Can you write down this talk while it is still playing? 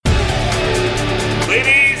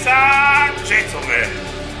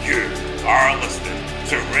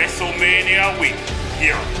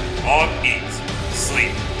here on Eat,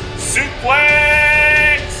 Sleep,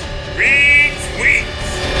 Suplex, Retweets.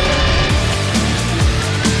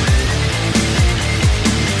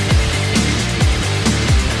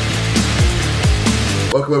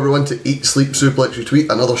 Welcome everyone to Eat, Sleep, Suplex, Retweet,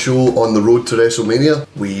 another show on the road to WrestleMania.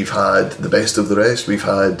 We've had the best of the rest, we've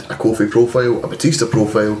had a Kofi profile, a Batista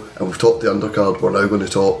profile, and we've talked the undercard. We're now going to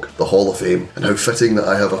talk the Hall of Fame, and how fitting that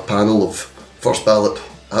I have a panel of first ballot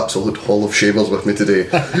absolute Hall of Shamers with me today.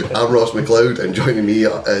 I'm Ross McLeod, and joining me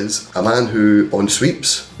is a man who on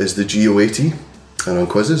sweeps is the GOAT, and on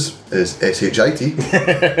quizzes is SHIT.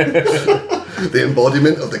 The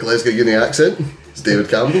embodiment of the Glasgow Uni accent. It's David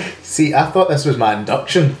Campbell. See, I thought this was my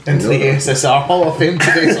induction into the ASSR Hall of Fame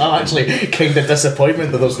today, so I'm actually kind of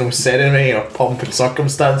disappointed that there's no ceremony or pomp and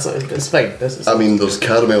circumstance. It's fine. I mean, there's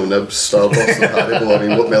caramel nibs, Starburst and Haribo. I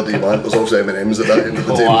mean, what more do you want? There's also M&M's at that end of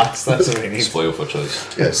the table. That's what we need. Spoil for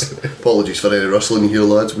choice. Yes. Apologies for any rustling here,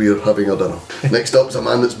 lads. We are having our dinner. Next up is a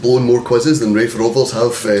man that's blown more quizzes than Rafe Rovers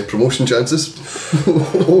have promotion chances.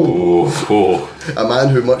 A man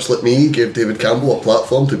who, much like me, gave David Campbell a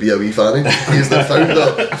platform to be a wee fanny. He's the founder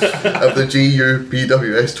of the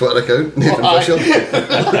GUPWS Twitter account, Nathan Fisher.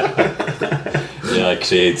 Yeah, I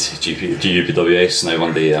created GUPWS. Now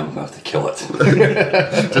one day I'm going to have to kill it.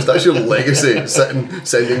 Just that's your legacy,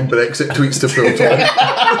 sending Brexit tweets to full time.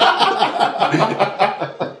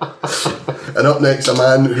 And up next, a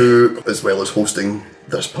man who, as well as hosting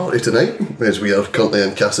this party tonight, as we are currently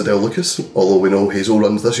in Casa del Lucas, although we know Hazel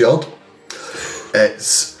runs this yard.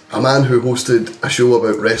 It's a man who hosted a show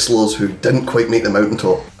about wrestlers who didn't quite make the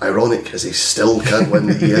mountaintop. Ironic, as he still can't win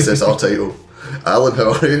the ESSR title. Alan,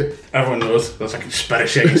 how are you? Everyone knows there's a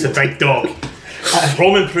conspiracy against the big dog.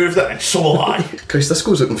 Roman proved it, and so will I. Christ, this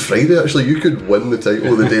goes out on Friday actually. You could win the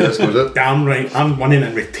title the day this goes out. Damn right, I'm winning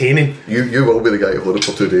and retaining. You will be the guy who hold it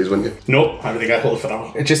for 2 days, won't you? No, I'm the guy who holds it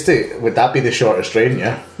forever. Would that be the shortest reign,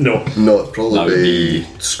 yeah? No. No, it'd probably That would be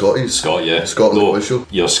Scotty's. Scott, yeah. Scott on the quiz show.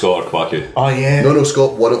 You're Scott or Kwaku. Oh, yeah. No,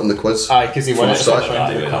 Scott won it on the quiz. Aye, because he won it. Start.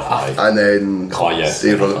 And then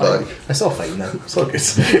they run it back. It's all fine now. It's all good.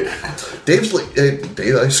 Dave's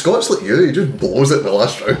like Scott's like you. He just blows it in the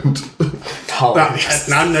last round.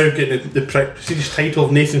 And I'm now getting the prestigious title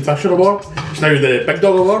of Nathan Fisher Award. It's now the Big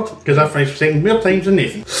Dog Award, because I've finished saying more times than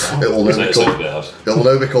Nathan. It'll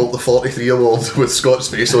now be called the 43 Award with Scott's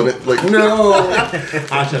face on it. Like, no!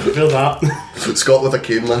 Actually, I feel that. Scott with a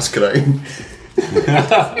cane mask crying.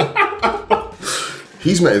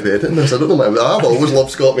 He's meant to be editing this. I don't know. I've always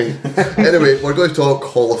loved Scott. Anyway, we're going to talk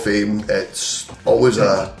Hall of Fame. It's always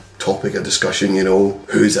a topic of discussion, you know,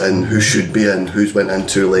 who's in, who should be in, who's went in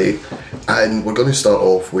too late. And we're going to start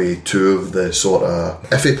off with two of the sort of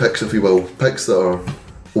iffy picks, if you will. Picks that are,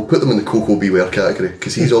 we'll put them in the Coco Beware category,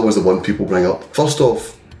 because he's always the one people bring up. First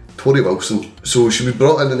off, Tori Wilson. So she was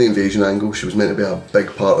brought in the invasion angle. She was meant to be a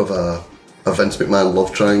big part of a Vince McMahon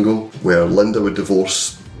love triangle, where Linda would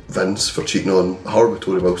divorce Vince for cheating on her with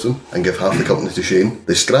Tori Wilson and give half the company to Shane.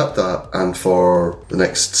 They scrapped that, and for the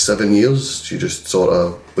next 7 years she just sort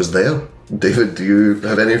of was there. David, do you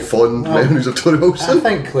have any fond memories of Tori Wilson? I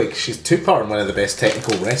think she's took part in one of the best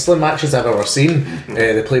technical wrestling matches I've ever seen.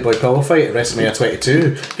 The Playboy Pillow fight at WrestleMania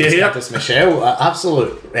 22. Yeah. This Michelle,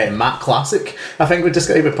 absolute Matt classic. I think we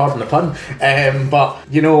describe it, pardon the pun. But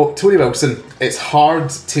you know, Tori Wilson, it's hard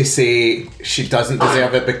to say she doesn't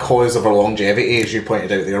deserve it because of her longevity, as you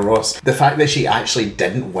pointed out there, Ross. The fact that she actually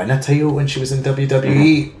didn't win a title when she was in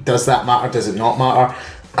WWE, does that matter? Does it not matter?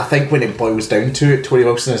 I think when it boils down to it, Tori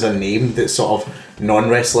Wilson is a name that sort of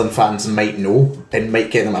non-wrestling fans might know and might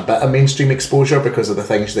get them a bit of mainstream exposure because of the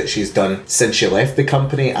things that she's done since she left the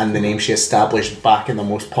company and the name she established back in the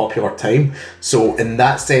most popular time. So in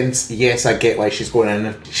that sense, yes, I get why she's going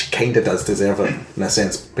in. She kind of does deserve it in a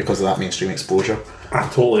sense because of that mainstream exposure. I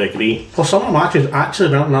totally agree. For some of the matches,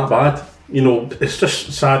 actually weren't that bad. You know, it's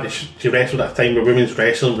just sad that she wrestled at a time where women's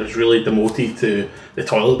wrestling was really demoted to the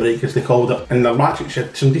toilet break, as they called it. And the match, she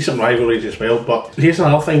had some decent rivalries as well. But here's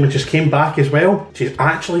another thing, when she's came back as well, she's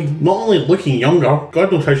actually not only looking younger, God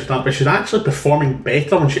knows how she's done it, but she's actually performing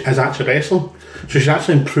better when she is actually wrestling. So she's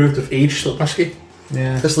actually improved with age, like whiskey.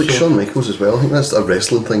 Yeah, it's like Shawn Michaels as well. I think that's a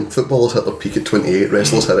wrestling thing. Footballers hit their peak at 28,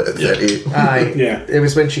 wrestlers hit it at 38. Aye, yeah. It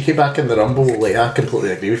was when she came back in the Rumble. Like, I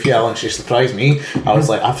completely agree with you, Alan. She surprised me. I was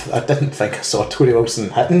like, I didn't think I saw Tori Wilson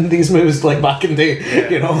hitting these moves like back in the day. Yeah.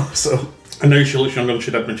 You know, so. And now she looks younger than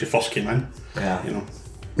she did when she first came in. Yeah, you know.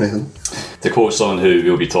 Nathan? To quote someone who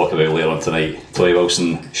we'll be talking about later on tonight, Tori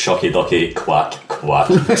Wilson, shucky ducky, quack, quack.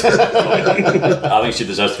 I think she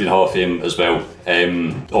deserves to be in the Hall of Fame as well.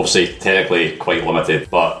 Obviously, technically quite limited,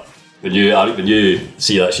 but When you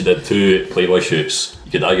see that she did 2 Playboy shoots,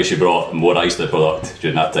 you could argue she brought more eyes to the product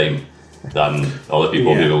during that time than other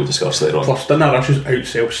people who will discuss later on. Plus, didn't her issues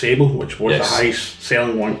outsell Sable, which was the highest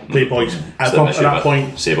selling one Playboys ever at that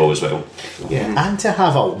point. Sable as well. Yeah, and to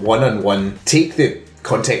have a one-on-one, take the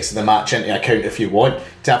context of the match into account if you want,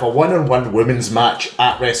 to have a one-on-one women's match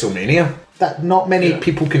at WrestleMania. That not many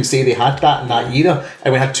people can say they had that in that era,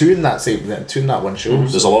 and we had 2 in that one show.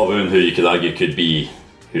 There's a lot of women who you could argue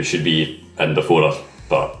who should be in before her,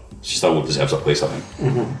 but she still deserves a place, I think.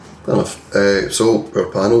 Fair enough. So our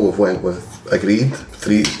panel have went with agreed,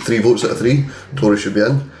 three votes out of 3. Tori should be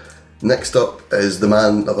in. Next up is the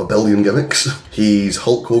man of a billion gimmicks. He's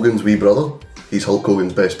Hulk Hogan's wee brother. He's Hulk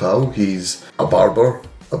Hogan's best pal. He's a barber,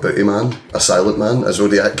 a booty man, a silent man, a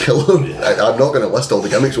Zodiac killer. I'm not going to list all the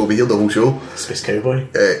gimmicks, we'll be here the whole show. Space Cowboy.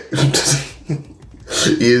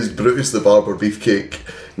 He is Brutus the Barber Beefcake.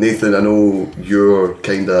 Nathan, I know you're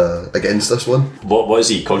kind of against this one. What has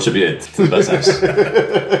he contributed to the business?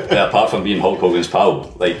 Yeah, apart from being Hulk Hogan's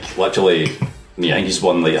pal, like literally, I think he's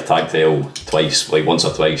won like a tag title twice, like once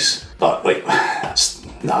or twice. But like,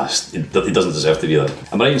 he doesn't deserve to be there.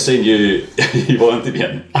 Am I right in saying you want him to be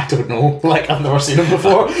in? I don't know. Like, I've never seen him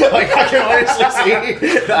before. Like, I can honestly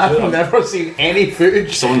say that I've never seen any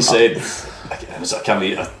footage. Someone said. I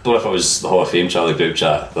don't know if it was the Hall of Fame Charlie group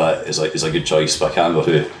chat that is a good choice, but I can't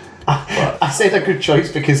remember who. I said a good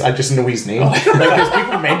choice because I just know his name. Because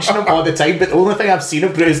people mention him all the time, but the only thing I've seen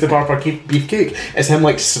of Brutus the Barber Beefcake is him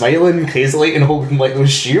like smiling crazily and holding like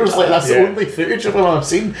those shears. Like that's the only footage of him I've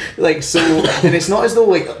seen. Like so, and it's not as though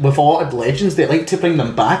like with a lot of legends they like to bring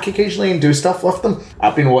them back occasionally and do stuff with them.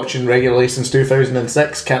 I've been watching regularly since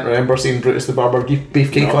 2006. Can't remember seeing Brutus the Barber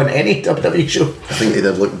Beefcake on any WWE show. I think he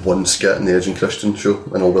did like one skit in the Edge and Christian show,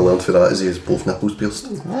 and all we learned for that is he has both nipples pierced.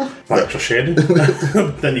 Thanks for sharing.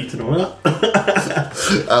 Didn't need to know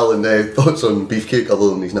that. Alan, thoughts on Beefcake other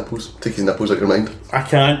than his nipples? Take his nipples out your mind. I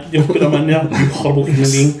can't. You've put them in there, you horrible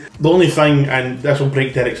human being. The only thing, and this will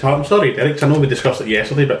break Derek's heart. I'm sorry, Derek. I know we discussed it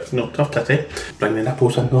yesterday, but no, tough titty. Bring the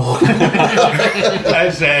nipples in.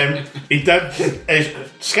 He did his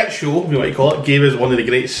skit show, if you want to call it, gave us one of the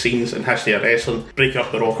greatest scenes in history of wrestling. Break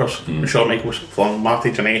up the Rockers. Shawn Michaels flung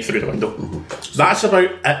Marty Jannetty through the window. That's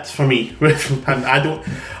about it for me. And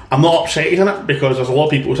I'm not upset he's in it because there's a lot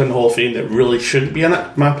of people who's in the Hall of Fame that really shouldn't be in it,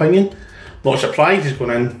 in my opinion. Not surprised he's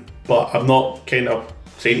going in, but I'm not kind of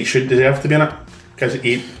saying he should deserve to be in it because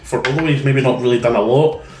although he's maybe not really done a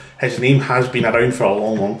lot, his name has been around for a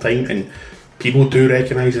long time and people do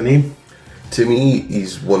recognise the name. To me,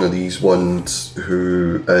 he's one of these ones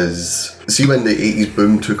who is... See when the 80s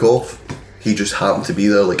boom took off, he just happened to be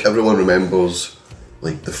there. Like everyone remembers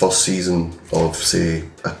like the first season of, say,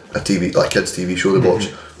 a TV, like a kids TV show they watch,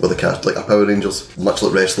 where the cast, like a Power Rangers, much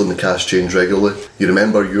like wrestling, the cast change regularly. You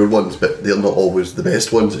remember your ones, but they're not always the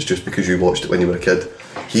best ones. It's just because you watched it when you were a kid.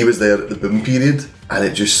 He was there at the boom period, and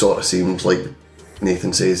it just sort of seems like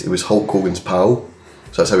Nathan says he was Hulk Hogan's pal.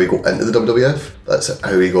 So that's how he got into the WWF. That's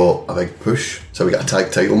how he got a big push. So we got a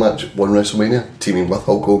tag title match at one WrestleMania, teaming with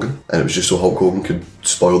Hulk Hogan, and it was just so Hulk Hogan could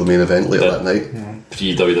spoil the main event later that night.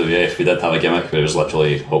 Pre-WWF, we did have a gimmick where it was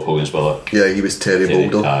literally Hulk Hogan's brother. Yeah, he was Terry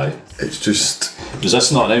Boulder. Aye. It's just... Was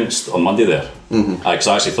this not announced on Monday there? Because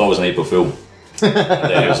I actually thought it was an April Fool. And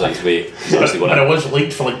then it was like, wait, it's actually going But in. it was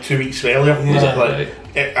leaked for like 2 weeks earlier.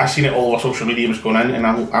 I seen it all over social media was going in, and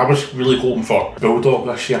I was really hoping for Bulldog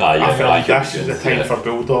this year. I felt like this is the time for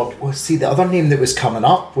Bulldog. Well, see, the other name that was coming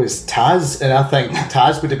up was Taz, and I think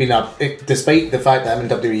Taz would have been despite the fact that him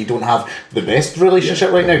and WWE don't have the best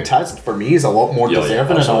relationship right now, Taz for me is a lot more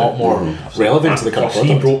deserving and a lot more relevant to the current He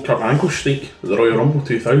product. broke Kurt Angle's streak at the Royal Rumble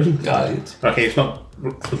 2000. Okay, it's not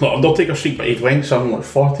Undertaker's streak, but he went some like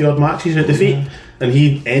 40 odd matches at defeat, and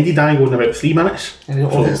he ended Angle in about 3 minutes. And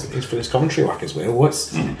it's for his commentary work as well.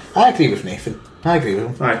 I agree with Nathan. I agree with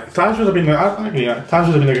him. Right, Taz would have been. I agree. Taz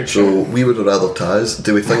would have been a good show. So we would have rather Taz.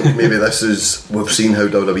 Do we think maybe this is... We've seen how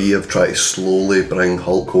WWE have tried to slowly bring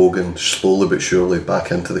Hulk Hogan, slowly but surely, back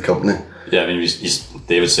into the company. Yeah, I mean,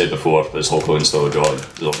 David said before, there's Hulk Hogan still a draw.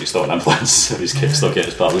 There's obviously still an influence. He's still getting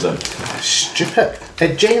his battles in. Stupid.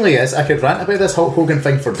 It genuinely is. I could rant about this Hulk Hogan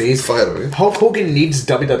thing for days. Fire away. Hulk Hogan needs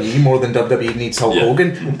WWE more than WWE needs Hulk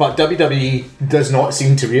Hogan, but WWE does not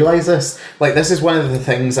seem to realise this. Like, this is one of the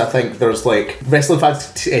things I think there's like, wrestling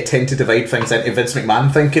fans tend to divide things into Vince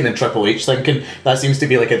McMahon thinking and Triple H thinking. That seems to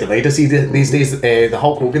be like a divide I see these days. The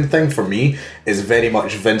Hulk Hogan thing for me is very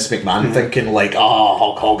much Vince McMahon thinking like, oh,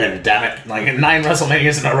 Hulk Hogan, damn it, like 9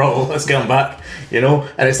 WrestleManias in a row, let's get him back, you know?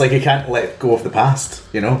 And it's like he can't let go of the past,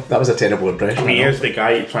 you know? That was a terrible impression. I mean, here's the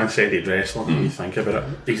guy who transcended wrestling, when you think about it.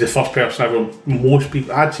 He's the first person ever, most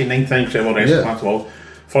people, I'd say 99% of all wrestling fans will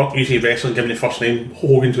usually wrestling, given the first name,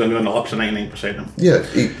 Hogan's going to be on the lips of 99% of them. Yeah,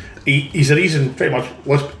 He's the reason, pretty much.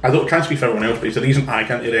 Can't speak for everyone else, but he's the reason I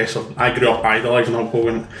got into wrestling. I grew up idolising Hulk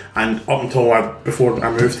Hogan, and up until before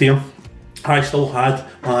I moved here, I still had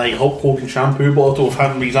my Hulk Hogan shampoo bottle of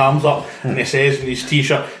him with his arms up, and it says in his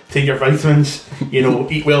t-shirt, "Take your vitamins,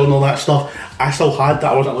 eat well and all that stuff." I still had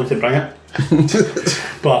that. I wasn't allowed to bring it,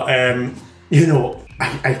 but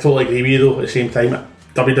I totally agree with you though. At the same time,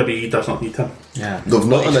 WWE does not need him. Yeah, they've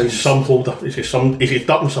not He's announced. some holder. He's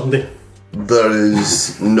ducking somebody.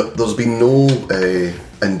 There's been no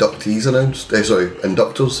inductees announced.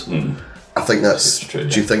 Inductors. I think that's true,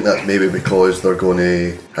 do you think that maybe because they're going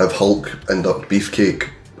to have Hulk induct Beefcake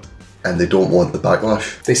and they don't want the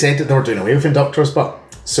backlash? they said that they were doing away with inductors, but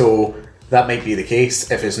so that might be the case.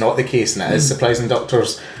 If it's not the case and it is surprise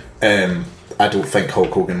inductors, I don't think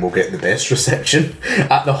Hulk Hogan will get the best reception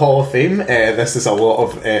at the Hall of Fame. This is a lot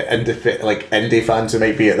of indie fans who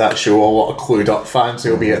might be at that show, a lot of clued up fans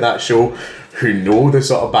who will be at that show, who know the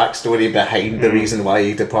sort of backstory behind the reason why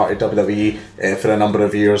he departed WWE for a number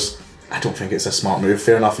of years. I don't think it's a smart move.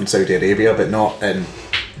 Fair enough in Saudi Arabia, but not in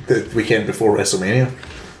the weekend before WrestleMania.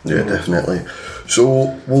 Yeah, definitely.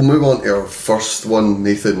 So we'll move on to our first one.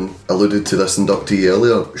 Nathan alluded to this inductee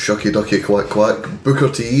earlier. Shucky Ducky Quack Quack. Booker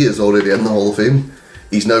T is already in the Hall of Fame.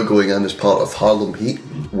 He's now going in as part of Harlem Heat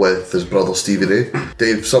with his brother Stevie Ray.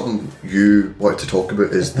 Dave, something you wanted to talk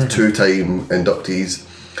about is the two-time inductees.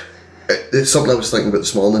 It's something I was thinking about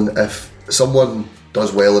this morning. If someone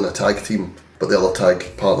does well in a tag team but the other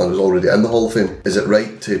tag partner is already in the Hall of Fame, is it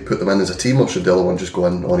right to put them in as a team, or should the other one just go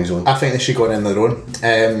in on his own? I think they should go in on their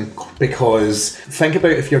own, because think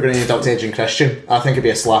about if you're going to induct Edge and Christian. I think it'd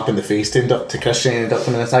be a slap in the face to induct to Christian and induct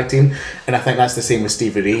him in a tag team, and I think that's the same with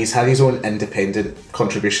Stevie Ray. He's had his own independent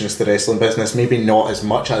contributions to the wrestling business, maybe not as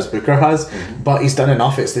much as Booker has, but he's done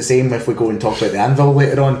enough. It's the same if we go and talk about the Anvil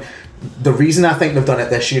later on. The reason I think they've done it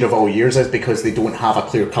this year of all years is because they don't have a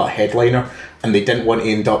clear-cut headliner, and they didn't want to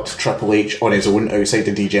induct Triple H on his own outside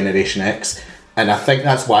of D-Generation X. And I think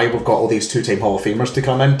that's why we've got all these two-time Hall of Famers to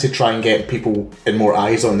come in, to try and get people and more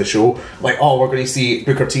eyes on the show. Like, oh, we're going to see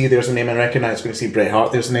Booker T, there's a name I recognise. We're going to see Bret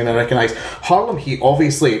Hart, there's a name I recognise. Harlem Heat,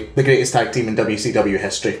 obviously the greatest tag team in WCW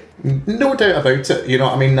history. No doubt about it, you know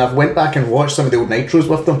what I mean? I've went back and watched some of the old Nitros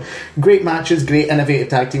with them. Great matches, great innovative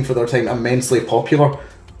tag team for their time, immensely popular.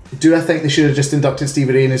 Do I think they should have just inducted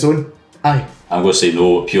Stevie Ray in his own? Aye. I'm going to say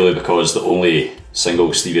no, purely because the only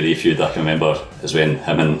single Stevie Ray feud I can remember is when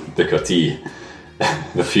him and Booker T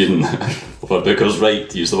were feuding over Booker's right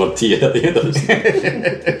to use the word T at the end of it.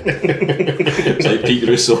 It's like Pete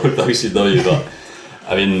Russo with WCW, but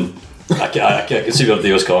I mean, I can see where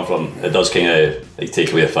Dale's coming from. It does kind of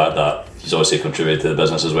take away the fact that he's obviously contributed to the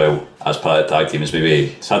business as well as part of the tag team.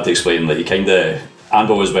 It's hard to explain. Like, he kind of,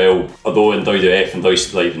 Anvil as well, although in WWF and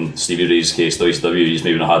like in Stevie Ray's case, WCW, he's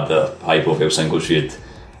maybe not had the high profile singles feud.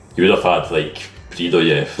 You would have had like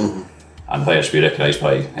pre-WWF, and I think it should be recognised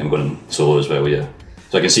by him going solo as well, yeah.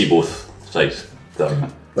 So I can see both sides of the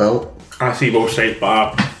argument. Well, I see both sides,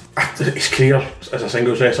 but his career as a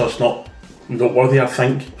singles wrestler is not noteworthy, I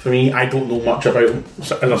think, for me. I don't know much about him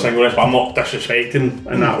as a single wrestler, but I'm not disrespecting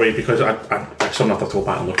in that way, because it's something I have to go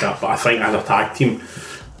back and look at. But I think as a tag team,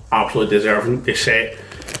 absolutely deserving. They set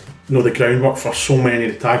the groundwork for so many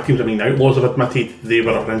of the tag teams. I mean, Outlaws have admitted they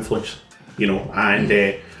were an influence, and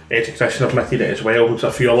Edge and Christian have admitted it as well, and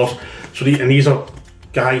a few others. So these are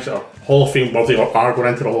guys that are Hall of Fame worthy, or are going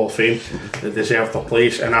into the Hall of Fame, that deserve their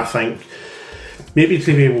place. And I think maybe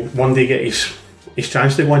Stevie will one day get his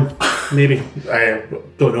chance to win. Maybe, I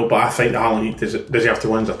don't know, but I think the Harlem Heat deserve to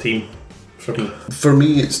win as a team for me. for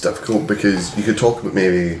me it's difficult, because you could talk about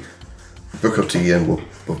maybe Booker T, and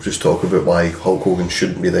we'll just talk about why Hulk Hogan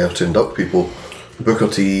shouldn't be there to induct people. Booker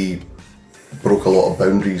T broke a lot of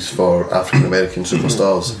boundaries for African American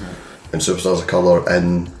superstars and superstars of colour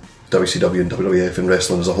in WCW and WWF and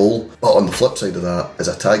wrestling as a whole. But on the flip side of that, as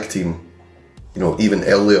a tag team, even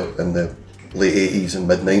earlier in the late 80s and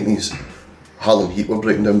mid 90s, Harlem Heat were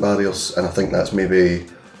breaking down barriers, and I think that's maybe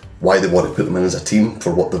why they want to put them in as a team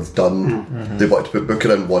for what they've done. They wanted to put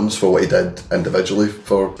Booker in once for what he did individually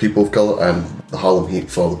for people of colour, and the Harlem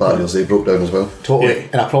Heat for the barriers they broke down as well. Totally.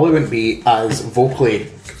 And I probably wouldn't be as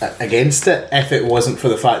vocally against it if it wasn't for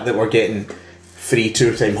the fact that we're getting 3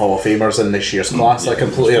 two-time Hall of Famers in this year's class. I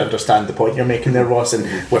completely understand the point you're making there, Ross. And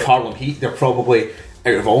with Harlem Heat, they're probably,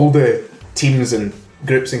 out of all the teams and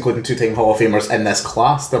groups, including two-time Hall of Famers in this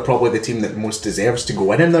class, they're probably the team that most deserves to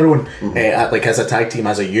go in their own, like as a tag team,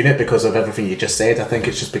 as a unit, because of everything you just said. I think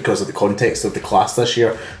it's just because of the context of the class this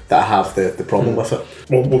year that I have the problem with it.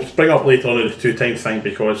 Well, we'll bring up later on the two-time thing,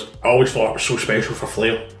 because I always thought it was so special for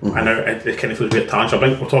Flair, and now it kind of feels a bit tangent. I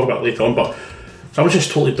think we'll talk about it later on, but someone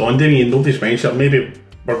just totally dawned on me, and nobody's mentioned it. Maybe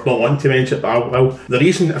we're not wanting to mention it, but I will. The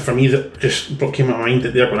reason for me that just came to my mind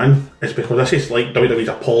that they're going in is because this is like WWE's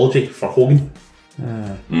apology for Hogan.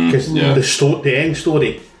 Because the end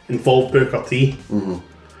story involved Booker T.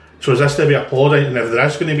 So is this to be apologising? And if there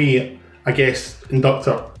is going to be a guest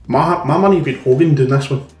inductor, my money would be Hogan doing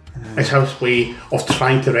this one. It's his way of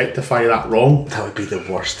trying to rectify that wrong. That would be the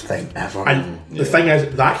worst thing ever. And the thing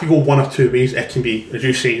is, that could go one of two ways. It can be, as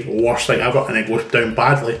you say, the worst thing ever, and it goes down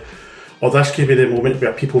badly. Or this could be the moment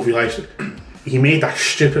where people realise he made a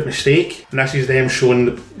stupid mistake, and this is them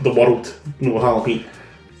showing the world, Halloween Heat,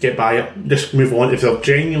 get by it, just move on. If they're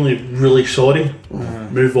genuinely really sorry,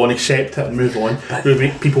 move on, accept it and move on.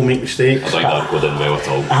 People make mistakes. I think that would go down well at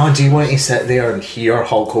all. Alan, do you want to sit there and hear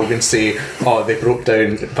Hulk Hogan say, oh, they broke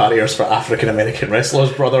down barriers for African American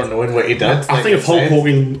wrestlers, brother, knowing what he did? I think if Hulk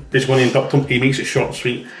Hogan is going to induct him, he makes it short and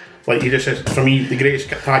sweet. Like he just says, for me, the greatest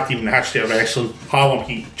tag team in the history of wrestling, Harlem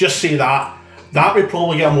Heat. Just say that. That would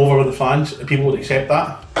probably get him over with the fans, and people would accept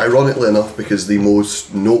that. Ironically enough, because the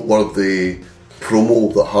most noteworthy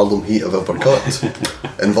promo that Harlem Heat have ever cut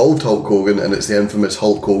involved Hulk Hogan, and it's the infamous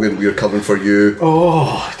Hulk Hogan, "We're coming for you."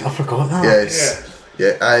 Oh, I forgot that. Yes.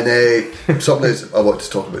 Yeah, and something that I want to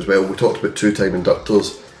talk about as well. We talked about two-time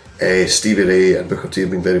inductors. Stevie Ray and Booker T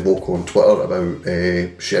have been very vocal on Twitter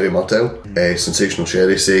about Sherry Martel, Sensational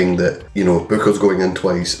Sherry, saying that, you know, Booker's going in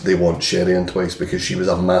twice, they want Sherry in twice because she was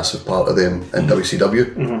a massive part of them in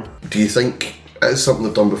WCW. Do you think it's something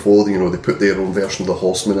they've done before? You know, they put their own version of the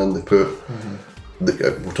Horsemen in, they put,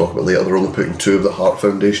 we'll talk about later, they're only putting two of the Hart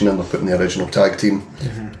Foundation in, they're putting the original tag team.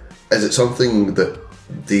 Is it something that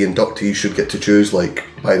the inductees should get to choose, like,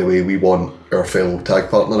 by the way, we want our fellow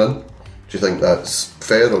tag partner in? Do you think that's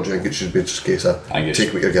fair, or do you think it should be just a case of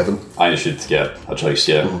take what you're given? I should get a choice,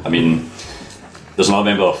 yeah. I mean, there's another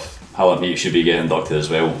member of Harlem Heat should be getting inducted as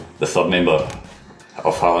well. The third member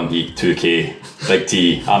of Harlem Heat, 2K, Big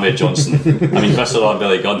T, Ahmed Johnson. I mean, Chris and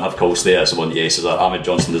Billy Gunn have called status on yes, so that Ahmed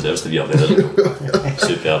Johnson deserves to be up there.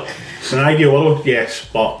 Super. In an ideal world, yes,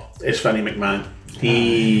 but it's Vinnie McMahon.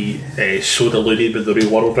 He is so deluded with the real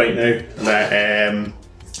world right now that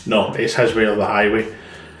no, it's his way or the highway.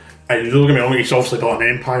 And don't get me wrong, he's obviously got an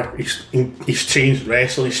empire. He's changed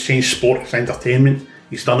wrestling, he's changed sport, it's entertainment.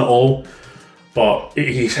 He's done it all, but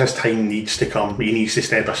his time needs to come. He needs to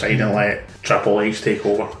step aside and let Triple H take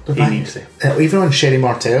over. He needs to. Even on Sherry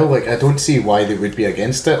Martel, like, I don't see why they would be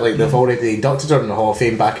against it. Like, they've already inducted her in the Hall of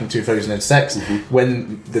Fame back in 2006.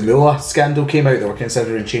 When the Moolah scandal came out, they were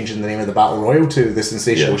considering changing the name of the Battle Royal to the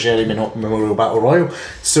Sensational Sherry Memorial Battle Royal.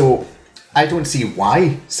 So I don't see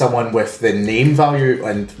why someone with the name value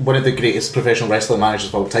and one of the greatest professional wrestling managers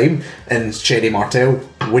of all time, and Sherry Martel,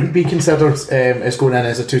 wouldn't be considered as going in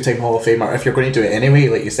as a two-time Hall of Famer. If you're going to do it anyway,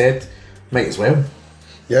 like you said, might as well.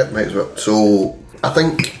 Yeah, might as well. So I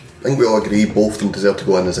think we all agree both of them deserve to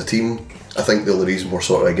go in as a team. I think the only reason we're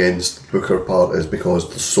sort of against Booker part is because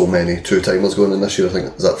there's so many two-timers going in this year. I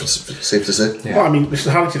think, is that safe to say? Yeah. Well, I mean,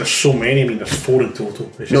 there's so many. I mean, there's 4 in total.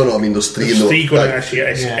 No, I mean, there's 3 in the... 3 going in this year.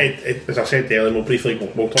 As I said earlier,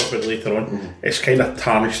 we'll talk about it later on. It's kind of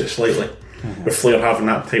tarnished it slightly with Flair having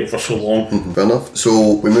that title for so long. Fair enough.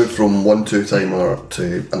 So we moved from one two-timer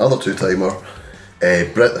to another two-timer.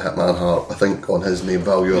 Bret the Hitman Hart, I think on his name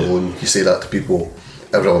value alone, you say that to people,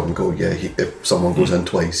 everyone would go, yeah, if someone goes in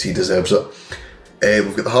twice, he deserves it.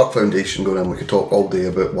 We've got the Hart Foundation going in. We could talk all day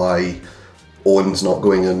about why Owen's not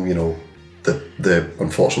going in, you know, the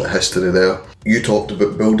unfortunate history there. You talked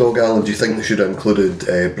about Bulldog, Alan. Do you think they should have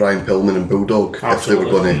included Brian Pillman and Bulldog if they were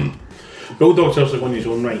going to? Bulldog's also going his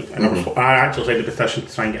own right, and I actually signed a petition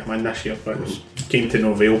to try and get him in this year, but it came to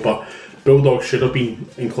no avail. But Bulldog should have been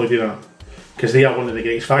included in it because they are one of the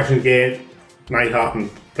greatest factions. Again, Neidhart and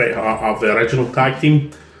Bret Hart are the original tag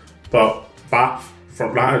team, but that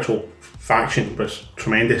actual faction was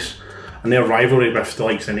tremendous, and their rivalry with the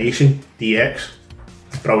likes of the Nation, DX,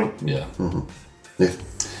 brilliant. Yeah. Yeah.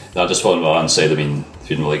 No, just following what Alan said, I mean,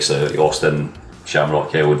 feuding the likes of Austin,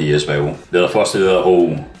 Shamrock, LOD as well. They're the first to do that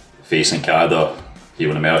whole face in Canada,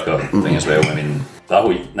 here in America thing as well. I mean, that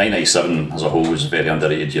whole 997 as a whole was a very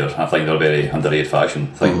underrated year. I think they're a very underrated faction.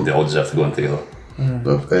 I think they all deserve to go in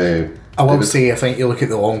together. I will say, I think you look at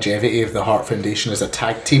the longevity of the Hart Foundation as a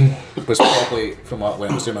tag team, was probably, from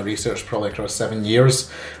when I was doing my research, probably across 7 years,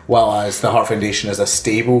 while as the Hart Foundation as a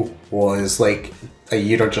stable was like a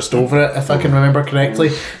year or just over it, if I can remember correctly.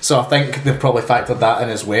 So I think they've probably factored that in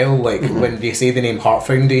as well. Like when you say the name Heart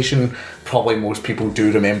Foundation, probably most people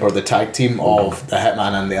do remember the tag team of the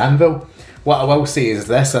Hitman and the Anvil. What I will say is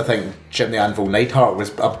this: I think Jim the Anvil Neidhart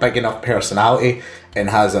was a big enough personality and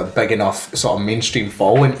has a big enough sort of mainstream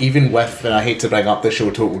following, even with, and I hate to bring up the show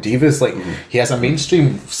Total Divas, like he has a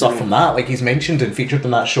mainstream stuff from that, like he's mentioned and featured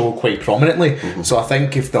in that show quite prominently. So I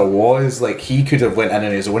think if there was, like, he could have went in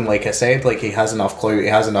on his own, like I said, like he has enough clout, he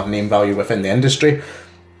has enough name value within the industry.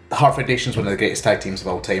 The Heart Foundation's one of the greatest tag teams of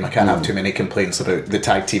all time. I can't have too many complaints about the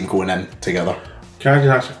tag team going in together. Can I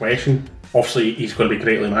just ask a question? Obviously, he's going to be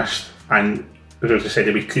greatly missed, and as I said,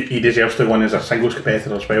 he deserves to win as a singles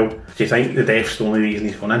competitor as well. Do you think the death's the only reason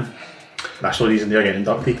he's gone in? That's the reason they're getting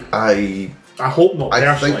inducted. I hope not.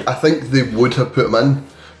 Personally, I think they would have put him in,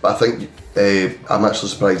 but I think I'm actually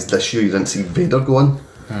surprised this year you didn't see Vader go in,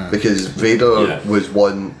 because Vader was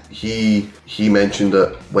one. He mentioned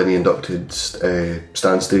it when he inducted Stan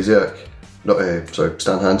Stasiak,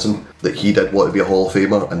 Stan Hansen, that he did want to be a Hall of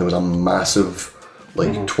Famer, and there was a massive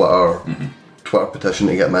Twitter petition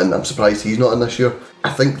to get him in. I'm surprised he's not in this year. I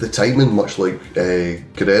think the timing, much like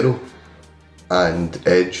Guerrero and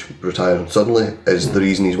Edge retiring suddenly, is the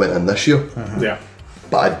reason he's went in this year. Yeah.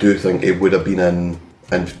 But I do think he would have been in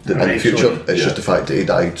the future. It's just the fact that he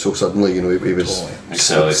died so suddenly. You know, he was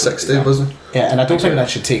 60, wasn't he? Yeah, and I don't think that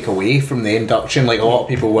should take away from the induction. Like, a lot of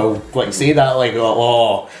people will like say that, like,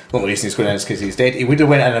 oh, the only reason he's going in is because he's dead. He would have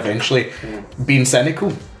went in eventually. Being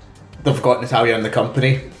cynical, they've got Natalia in the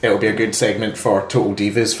company. It'll be a good segment for Total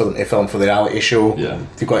Divas for them to film for the reality show. Yeah.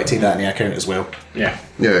 You've got to take that into account as well. Yeah.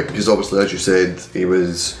 Yeah, because obviously, as you said, he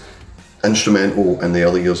was instrumental in the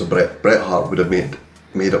early years of Bret. Bret Hart would have made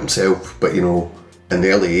it himself, but you know, in the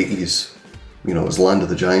early 80s, you know, it was Land of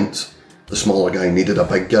the Giants. The smaller guy needed a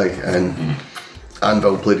big guy, and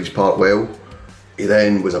Anvil played his part well. He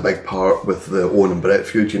then was a big part with the Owen and Bret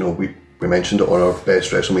feud. You know, we mentioned it on our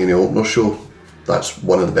Best WrestleMania Opener show. That's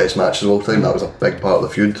one of the best matches of all time. That was a big part of the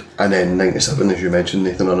feud. And then 97, as you mentioned,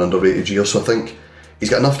 Nathan, an underrated year. So I think he's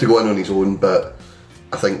got enough to go in on his own, but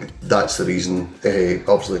I think that's the reason.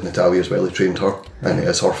 Obviously, Natalia as well, he trained her, and he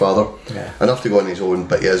is her father. Yeah. Enough to go on his own,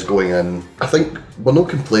 but he is going in. I think we're not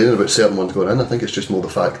complaining about certain ones going in. I think it's just more the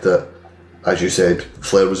fact that, as you said,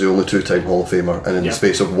 Flair was the only two-time Hall of Famer, and in the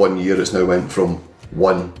space of 1 year, it's now went from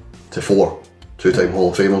 1 to 4 two-time Hall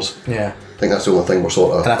of Famers. Yeah. I think that's the only thing we're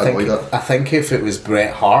sort of annoyed at. I think if it was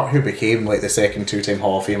Bret Hart who became like the second two-time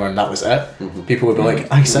Hall of Famer and that was it, people would be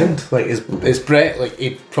like, I sound like is Bret, like,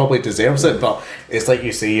 he probably deserves it, but it's like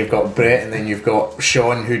you say, you've got Bret and then you've got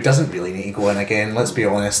Shawn, who doesn't really need to go in again, let's be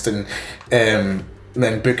honest, and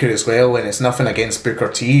then Booker as well, and it's nothing against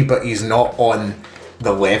Booker T, but he's not on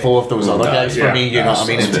the level of those other guys for me, you know what I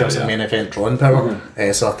mean, in terms of main event drawing power.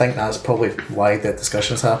 So I think that's probably why the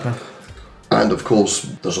discussion's happening. And of course,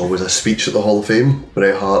 there's always a speech at the Hall of Fame.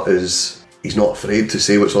 Bret Hart he's not afraid to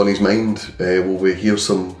say what's on his mind. Will we hear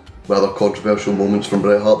some rather controversial moments from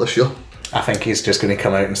Bret Hart this year? I think he's just going to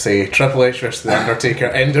come out and say Triple H vs The Undertaker,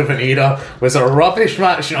 end of an era, was a rubbish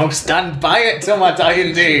match and I'll stand by it till my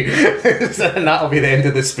dying day. And that'll be the end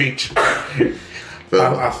of the speech.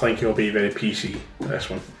 I think he'll be very PC, this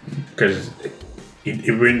one, because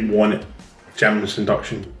he wouldn't want Jim's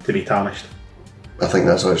induction to be tarnished. I think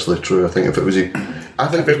that's actually true. I think if it was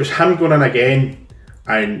if it was him going in again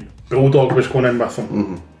and Bulldog was going in with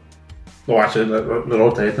him, well, actually they're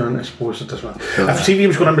all dead now, I suppose. It doesn't matter. If CV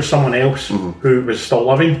was going in with someone else who was still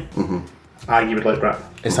living, you would let Bret.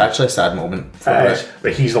 It's actually a sad moment for Bret.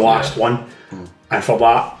 But he's the last one, and for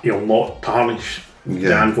that he'll not tarnish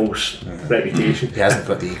the Anvil's reputation. He hasn't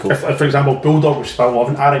got the ego. If, for example, Bulldog was still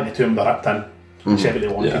living, I think the two of them were ripped in, said what they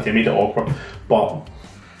wanted, they made it awkward, but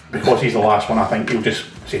because he's the last one, I think he'll just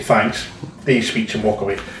say thanks, do his speech and walk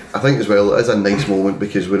away. I think as well, it is a nice moment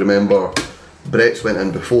because we remember Bret's went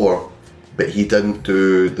in before, but he didn't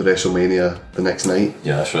do the WrestleMania the next night.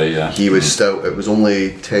 Yeah, that's right, yeah. He was still, it was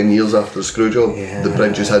only 10 years after the Screwjob. Yeah. The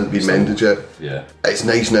bridges hadn't been mended yet. Yeah. It's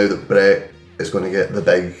nice now that Bret is going to get the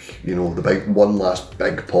big, one last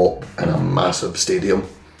big pop in a massive stadium.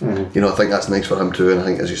 You know, I think that's nice for him too, and I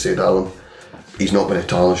think, as you said, Alan, he's not going to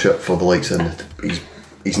tarnish it for the likes of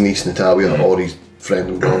his niece Natalia or his friend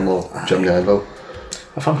and brother-in-law Jim the Anvil.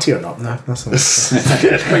 If I'm tearing up now, that's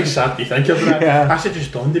It's quite sad to think of that. Yeah. Actually,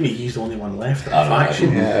 just dawned on me, he's the only one left in the I know,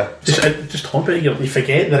 faction. yeah. Just talk about it, you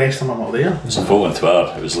forget the rest of them are there. Some photo on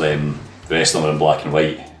Twitter, it was the rest of them were in black and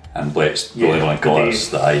white, and Blet's the only one in colours,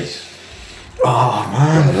 the eyes. Oh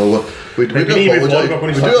man. I know, we do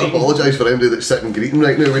apologise for anybody that's sitting greeting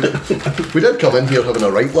right now. We did come in here having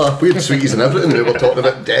a right laugh. We had sweeties and everything, and we were talking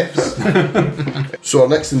about deaths. So our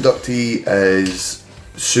next inductee is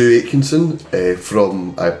Sue Atkinson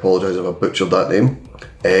from, I apologise if I butchered that name,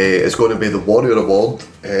 is going to be the Warrior Award.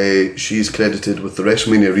 She's credited with the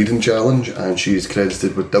WrestleMania Reading Challenge, and she's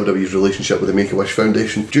credited with WWE's relationship with the Make-A-Wish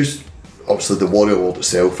Foundation. Just, obviously, the Warrior Award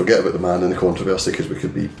itself, forget about the man and the controversy because we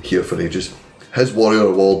could be here for ages. His Warrior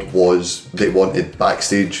Award was, they wanted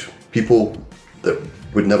backstage people that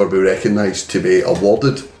would never be recognised to be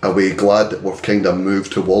awarded. Are we glad that we've kind of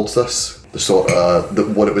moved towards this? The sort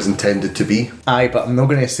of what it was intended to be. Aye, but I'm not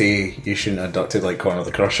going to say you shouldn't have inducted like Conor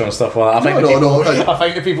the Crusher and stuff like that. I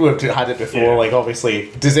think the people who've had it before, like obviously,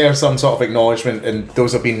 deserve some sort of acknowledgement, and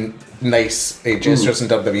those have been nice gestures on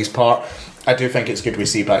WWE's part. I do think it's good we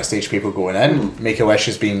see backstage people going in. Make-A-Wish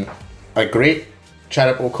has been a great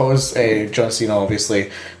charitable cause. John Cena, obviously,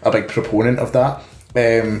 a big proponent of that.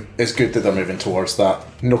 It's good that they're moving towards that.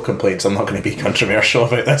 No complaints. I'm not going to be controversial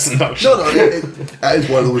about this induction. No, it is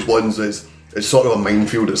one of those ones that's it's sort of a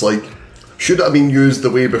minefield. It's like, should it have been used the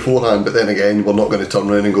way beforehand, but then again, we're not going to turn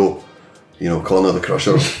around and go, you know, Conor the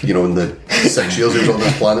Crusher, you know, in the 6 years he was on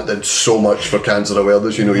this planet, did so much for cancer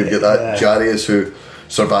awareness. You know, you get that Jarius who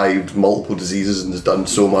survived multiple diseases and has done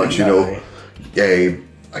so much, you know.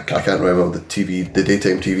 I can't remember the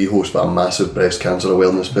daytime TV host, but a massive breast cancer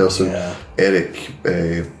awareness person. Eric,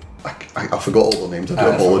 I forgot all their names, I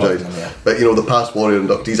do apologise. But you know, the past Warrior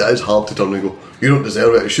inductees, it is hard to turn and go, you don't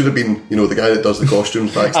deserve it. It should have been, you know, the guy that does the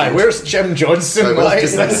costumes backstage. Where's Jim Johnson? It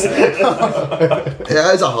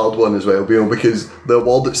is a hard one as well, you know, because the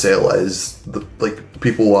award itself is, like,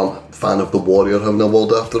 people aren't a fan of the Warrior having an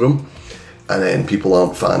award after him, and then people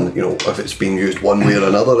aren't fan, you know, if it's being used one way or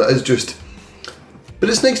another. It is just... But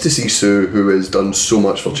it's nice to see Sue, who has done so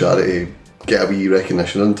much for charity, get a wee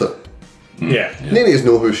recognition, isn't it? Yeah. None of us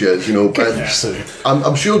know who she is, you know, but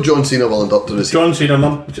I'm sure John Cena will induct her as John Cena,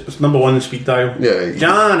 number one in speed dial. Yeah.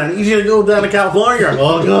 John, I need you to go down to California.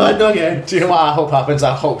 Oh, God, okay. Do you know what I hope happens?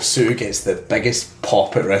 I hope Sue gets the biggest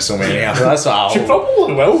pop at WrestleMania. That's what I hope. She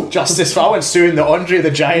probably will. Justice for I want Sue in the Andre the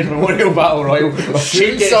Giant Memorial Battle Royal.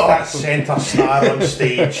 Sue gets that centre star on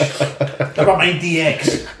stage. I've got my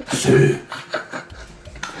DX. Sue.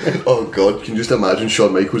 Oh God, can you just imagine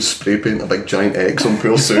Shawn Michaels spray painting a big giant X on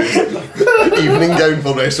poor Sue's evening gown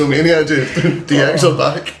for WrestleMania? DX are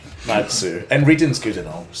back. Mad Sue. And Reading's good and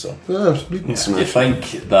all, so. Reading's Do you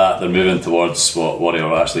think that they're moving towards what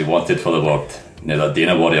Warrior actually wanted for the award? Now that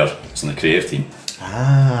Dana Warrior is on the creative team.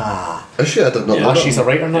 Is she? I did not know that. She's a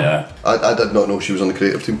writer now? Yeah. I did not know she was on the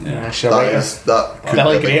creative team. She's a writer. That could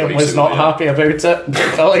Billy be a big Graham price. was not happy about it.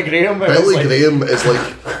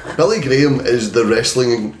 Billy Graham is the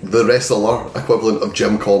wrestler equivalent of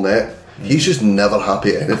Jim Cornette. He's just never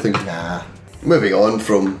happy at anything. Nah. Moving on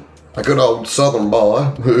from a good old southern boy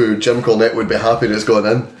who Jim Cornette would be happy that's gone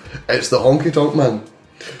in, it's the Honky Tonk Man.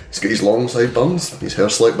 He's got his long sideburns, his hair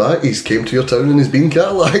slicked back, he's came to your town in his bean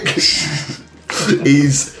Cadillac.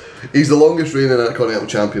 He's the longest reigning Intercontinental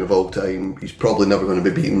Champion of all time. He's probably never going to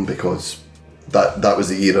be beaten because that was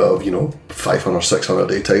the era of, you know, 500, 600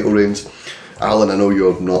 day title reigns. Alan, I know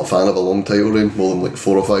you're not a fan of a long title reign, more than like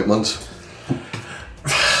 4 or 5 months.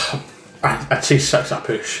 I'd say 6 at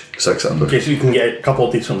push. 6 at push. Because you can get a couple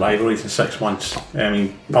of decent rivalries in 6 months. I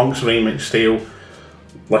mean, Punk's reign went stale.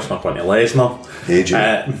 Let's not go into Lesnar.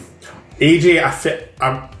 AJ. AJ,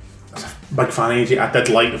 I'm a big fan of AJ. I did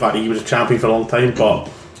like the fact that he was a champion for a long time, but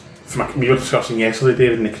we were discussing yesterday,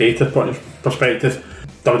 David, in the creative perspective,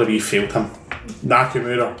 WWE failed him.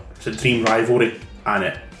 Nakamura, it's a dream rivalry, and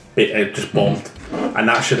it just bombed. And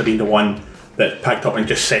that should have been the one that picked up and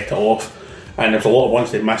just set it off. And there's a lot of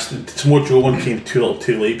ones they missed. Samoa Joe one came too little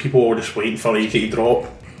too late. People were just waiting for AJ to drop.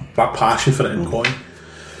 That passion for it and going.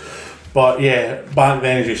 But yeah, back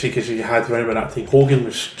then, as you see, because you had around about that time, Hogan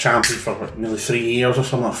was champion for nearly 3 years or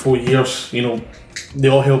something, like 4 years. You know, they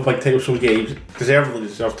all held big titles, so yeah, he deservedly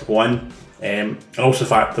deserved to go in. And also the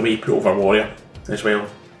fact the way he put over Warrior as well,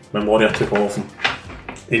 when Warrior took off him.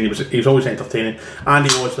 And he was always entertaining.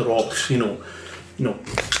 And he was the Rock's, you know,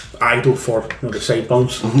 idol for, you know, the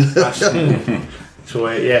sideburns. So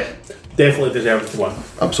yeah, definitely deserved to win.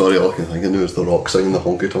 I'm sorry, all I can think of now is The Rock singing the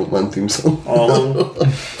Honky Tonk Man theme song. Oh.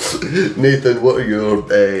 Nathan, what are your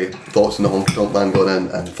thoughts on the Honky Tonk Man going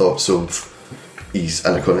in and thoughts of his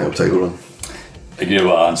Intercontinental title run? I agree with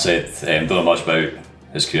what Alan said. Don't know much about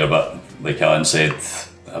his career, but like Alan said,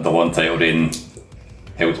 the one title reign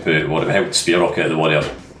helped Spear Rocket the Warrior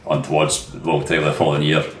on towards the world title the following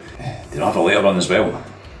year. Did not have a later run as well.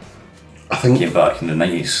 I think he came back in the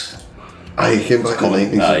 90s. He came back in the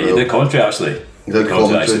 90s as well. He did commentary actually. He did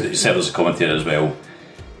commentary. He served as a commentator as well.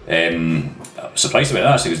 Surprised about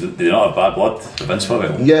that actually because they did not have bad blood for Vince for a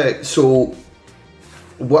while. Yeah, so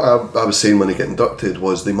what I was saying when he got inducted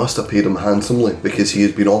was they must have paid him handsomely because he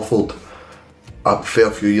has been offered a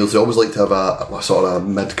fair few years. They always like to have a sort of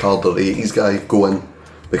mid-card or 80s guy go in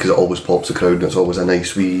because it always pops the crowd and it's always a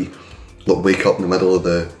nice wee wake up in the middle of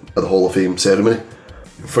the Hall of Fame ceremony.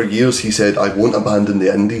 For years he said, I won't abandon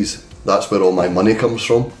the indies, that's where all my money comes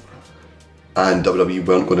from. And WWE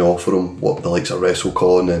weren't going to offer him what the likes of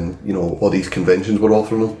WrestleCon and, you know, all these conventions were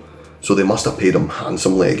offering him. So they must have paid him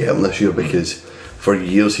handsomely to get him this year because for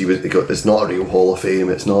years it's not a real Hall of Fame.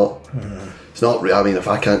 It's not. I mean, if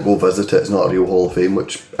I can't go visit it, it's not a real Hall of Fame.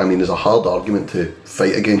 Which I mean is a hard argument to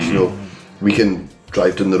fight against. You know, we can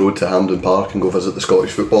drive down the road to Hampden Park and go visit the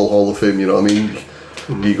Scottish Football Hall of Fame. You know what I mean?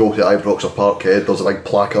 You go to Ibrox or Parkhead, there's a big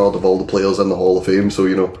placard of all the players in the Hall of Fame. So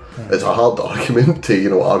you know, it's a hard argument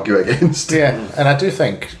to argue against. Yeah, and I do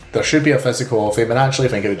think there should be a physical Hall of Fame, and I actually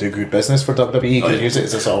think it would do good business for WWE. You can use it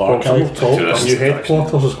as a sort of archive. The new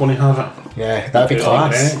headquarters is going to have it. Yeah, that'd be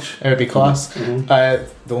class. It would be class.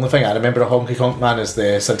 The only thing I remember of Honky Tonk Man is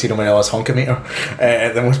the Santino Manella's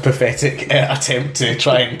Honkometer, the most pathetic attempt to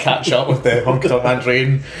try and catch up with the Honky Tonk Man's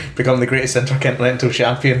reign, become the greatest intercontinental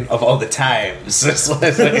champion of all the times.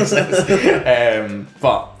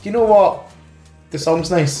 But you know what? The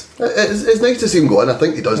song's nice. It's nice to see him go in. I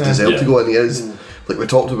think he does deserve to go in. He is. Like we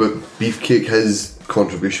talked about Beefcake, his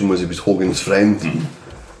contribution was he was Hogan's friend.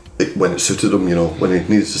 When it suited him, when he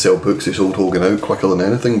needed to sell books, he sold Hogan out quicker than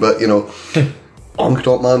anything. But Honky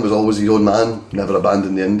Tonk Man was always his own man, never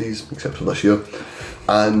abandoned the indies, except for this year.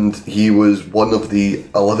 And he was one of the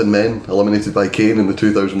 11 men eliminated by Kane in the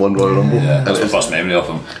 2001 Royal Rumble. Yeah, that's my first memory of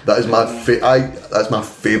him. That is that's my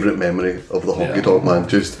favourite memory of the Honky Tonk Man.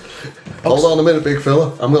 Just hold on a minute, big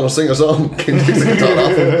fella. I'm going to sing a song. Kane takes the guitar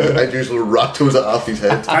off him and usually rattles it off his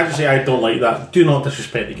head. I just say I don't like that. Do not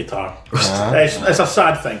disrespect the guitar. It's a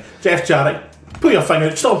sad thing. Jeff Jarrett, put your finger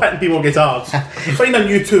out. Stop hitting people with guitars. Find a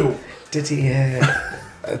new tool. Did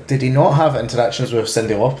he not have interactions with Cyndi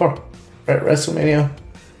Lauper at WrestleMania?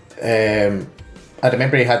 I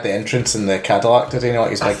remember he had the entrance in the Cadillac, did he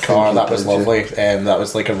not? His big car, that was lovely. That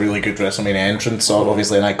was like a really good WrestleMania entrance, so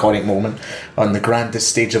obviously an iconic moment on the grandest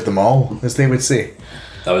stage of them all, as they would say.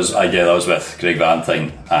 That was with Greg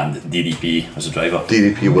Valentine and DDP as a driver.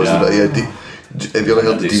 DDP was have you ever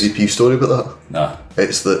heard the DDP story about that? No.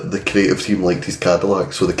 It's that the creative team liked his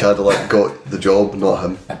Cadillac, so the Cadillac got the job, not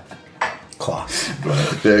him. Class.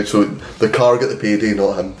 Right. Yeah, so the car got the payday,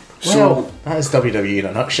 not him. So that is WWE in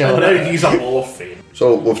a nutshell. Now he's a Hall of Fame.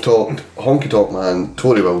 So we've talked Honky Tonk Man,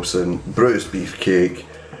 Tori Wilson, Brutus Beefcake,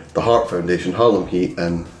 the Hart Foundation, Harlem Heat,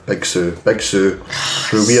 and Big Sue. Big Sue,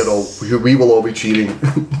 who we will all be cheering.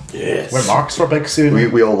 Yes. We're marks for Big Sue.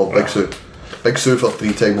 We all love Big Sue. Big Sue for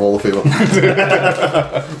 3-time Hall of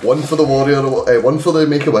Famer. One for the Warrior, one for the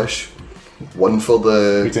Make-A-Wish, one for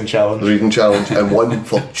the Reading Challenge, and one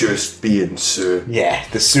for just being Sue. Yeah,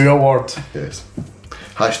 the Sue Award. Yes.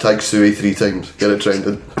 Hashtag Suey 3 times. Get it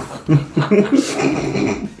trending.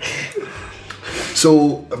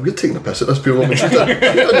 So, we're taking a piss at this pure moment. She's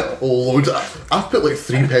done loads. I've put like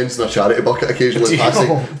 3 pence in a charity bucket occasionally,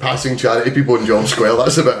 passing charity people in John Square.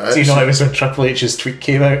 That's about it. Do you know it was when Triple H's tweet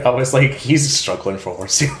came out? I was like, he's struggling for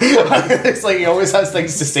words. It's like he always has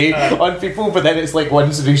things to say on people, but then it's like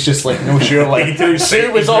ones and he's just like, no, sure, like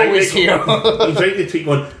Sue was always here. He's right to tweet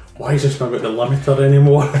going, why is this not got the limiter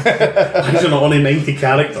anymore? Why is it not only 90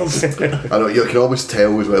 characters? I know, you can always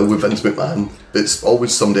tell as well with Vince McMahon, it's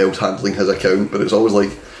always somebody else handling his account, but it's always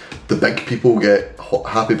like the big people get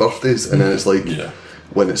happy birthdays, and then it's like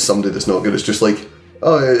when it's somebody that's not good, it's just like,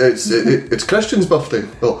 oh, it's Christian's birthday.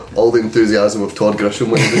 Oh, all the enthusiasm of Todd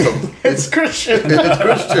Grisham when he did something. It's Christian. It's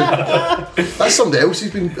Christian. That's somebody else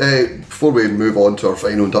who's been, before we move on to our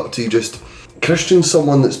final inductee, just Christian's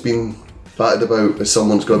someone that's been batted about as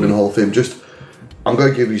someone's going to be in the Hall of Fame. I'm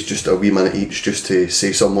going to give you just a wee minute each just to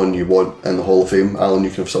say someone you want in the Hall of Fame. Alan, you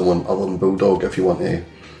can have someone other than Bulldog if you want to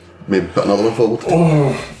maybe put another one forward.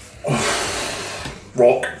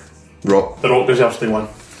 Rock. The Rock deserves to win.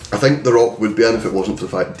 I think The Rock would be in if it wasn't for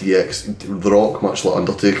the fact DX, The Rock, much like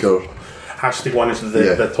Undertaker, has to win as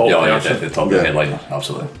the top person. The top headliner,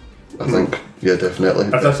 absolutely. I think, definitely.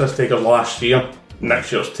 If this is Taker last year,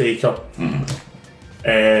 next year's Taker.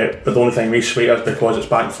 But the only thing we sway is because it's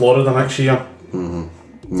back in Florida next year.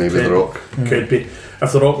 Maybe The Rock. Could be.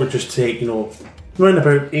 If The Rock would just take, round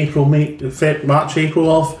about March, April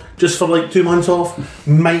off, just for like 2 months off,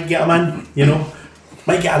 might get him in,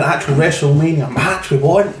 might get an actual WrestleMania match we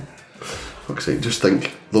want. Fuck's sake, just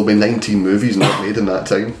think, there'll be 19 movies not made in that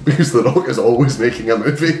time, because The Rock is always making a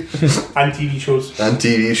movie. And TV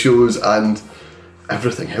shows. And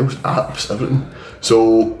everything else, apps, everything.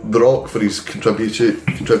 So The Rock for his contribution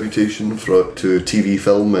to TV,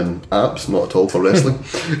 film, and apps, not at all for wrestling.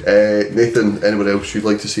 Nathan, anyone else you'd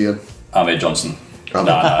like to see in? Ahmed Johnson.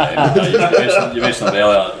 Ahmed. You mentioned him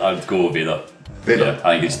earlier. I'd go with Vader. Vader. Yeah,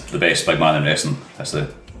 I think he's the best big man in wrestling. That's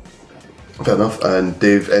the. Fair enough. And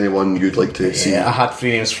Dave, anyone you'd like to see? Yeah, I had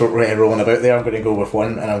 3 names rolling about there. I'm going to go with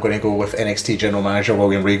one, and I'm going to go with NXT General Manager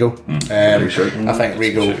William Regal. I think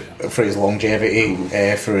Regal, for his longevity,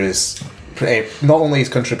 for his not only his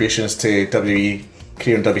contributions to WWE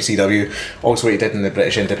career in WCW, also what he did in the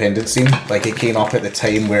British independent scene. Like, he came up at the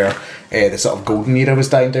time where the sort of golden era was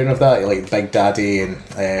dying down of that. Like Big Daddy and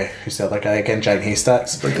who's the other guy again, Giant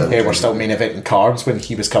Haystacks, were still main eventing cards when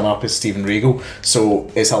he was coming up as Steven Regal. So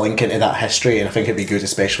it's a link into that history, and I think it'd be good,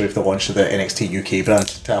 especially with the launch of the NXT UK brand,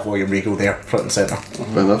 to have William Regal there front and centre.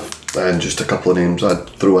 Fair enough. And just a couple of names I'd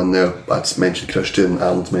throw in there. I'd mentioned Christian,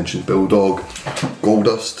 Alan's mentioned Bulldog,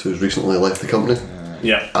 Goldust, who's recently left the company.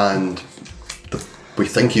 Yeah. And we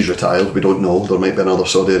think he's retired, we don't know. There might be another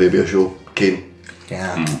Saudi Arabia show. Kane.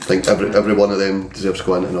 Yeah. I think every one of them deserves to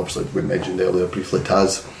go in, and obviously we mentioned earlier briefly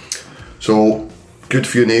Taz. So, good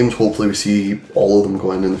few names. Hopefully we see all of them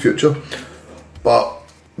go in the future. But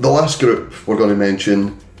the last group we're going to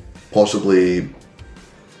mention, possibly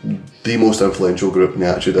the most influential group in the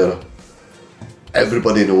Attitude Era.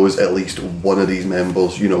 Everybody knows at least one of these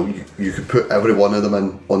members. You know, you could put every one of them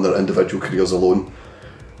in on their individual careers alone.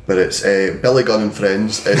 But it's Billy Gunn and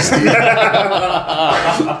Friends. It's the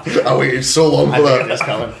I waited so long for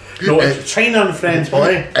that. No, it's China and Friends,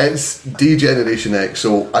 boy. It's D-Generation X.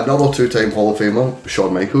 So another 2-time Hall of Famer,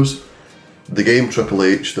 Shawn Michaels, The Game Triple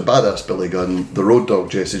H, the badass Billy Gunn, the Road Dogg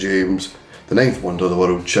Jesse James, the Ninth Wonder of the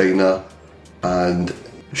World China, and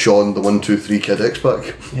Shawn the 1-2-3 Kid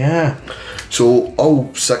X-Pac. Yeah. So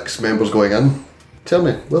all 6 members going in. Tell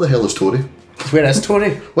me, where the hell is Tori? Where is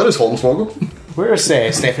Tori? Where is Hornswoggle? Where's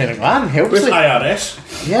Stephanie McMahon? Helps With me.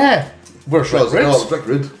 IRS. Yeah. Where's Rick No, Rude? Rick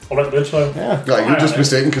Rude. Or Rick Rude, sorry. Yeah. Yeah, you're just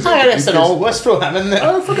mistaken because IRS and all. Let's throw him in there.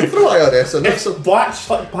 I fucking throw IRS in. It's black,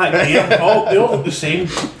 slick black hair. They all look the same.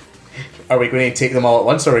 Are we going to take them all at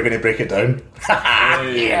once, or are we going to break it down?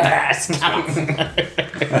 Yes.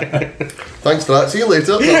 Thanks for that. See you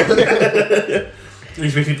later.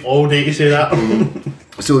 He's waited all day to say that.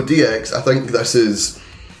 So DX, I think this is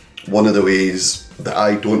one of the ways that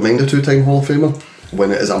I don't mind a 2-time Hall of Famer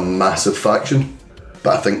when it is a massive faction.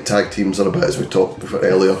 But I think tag teams are a bit, as we talked about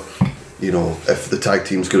earlier, you know, if the tag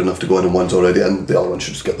team's good enough to go in and one's already in, the other one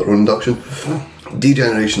should just get their own induction.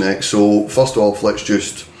 D-Generation X, so first off, let's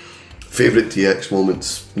just favourite DX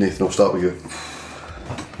moments. Nathan, I'll start with you.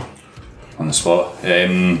 On the spot.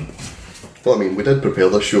 Well, I mean, we did prepare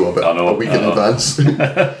this show a week in advance.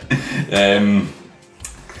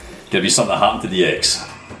 Give you something that happened to DX.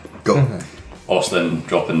 Go. Austin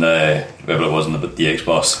dropping the whatever it was in the DX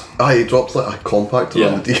bus. He dropped like a compactor Yeah.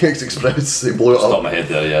 on the DX Express. He blew it Top of up. my head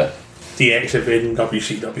there, yeah. DX invading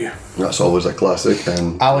WCW. That's always a classic.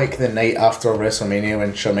 And I like the night after WrestleMania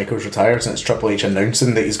when Shawn Michaels retires, and it's Triple H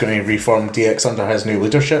announcing that he's going to reform DX under his new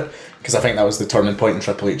leadership, because I think that was the turning point in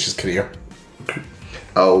Triple H's career.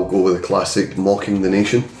 I'll go with the classic Mocking the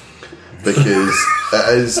Nation, because it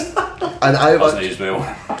is, and I've Hasn't aged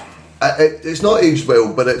well. it's not aged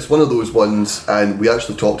well, but it's one of those ones, and we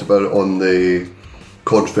actually talked about it on the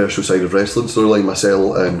controversial side of wrestling storyline,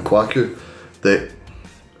 myself and Kwaku, that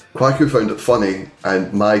Kwaku found it funny,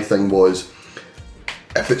 and my thing was,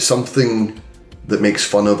 if it's something that makes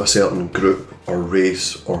fun of a certain group or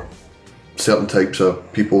race or certain types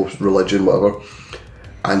of people, religion, whatever,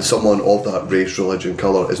 and someone of that race, religion,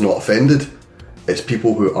 colour is not offended, it's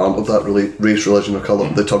people who aren't of that race, religion or colour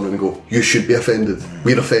that turn around and go, you should be offended,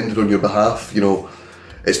 we're offended on your behalf. You know,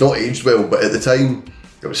 it's not aged well, but at the time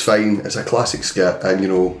it was fine. It's a classic skit, and you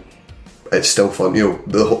know, it's still fun. You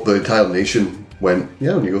know, the entire nation went,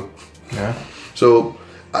 yeah, on you go. Yeah. So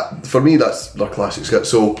for me, that's their classic skit.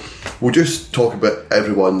 So we'll just talk about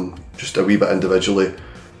everyone just a wee bit individually.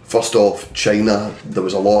 First off, China.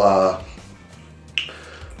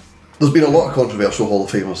 There's been a lot of controversial Hall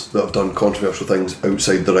of Famers that have done controversial things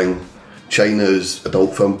outside the ring. China's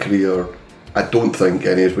adult film career, I don't think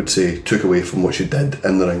any would say took away from what she did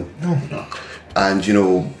in the ring. No. And you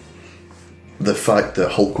know, the fact that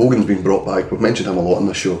Hulk Hogan's been brought back, we've mentioned him a lot on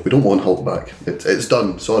this show. We don't want Hulk back. It's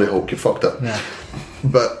done. Sorry, Hulk, you fucked it. Yeah.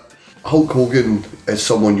 But Hulk Hogan is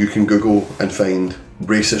someone you can Google and find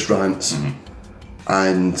racist rants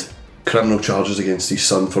and criminal charges against his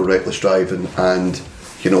son for reckless driving, and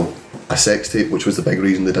you know, a sex tape, which was the big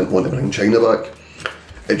reason they didn't want to bring China back.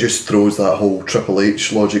 It just throws that whole Triple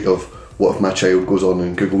H logic of what if my child goes on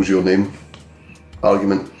and Googles your name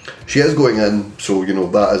argument. she is going in, so you know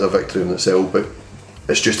that is a victory in itself. But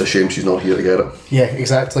it's just a shame she's not here to get it. Yeah,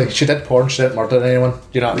 exactly. She did porn, she didn't murder anyone.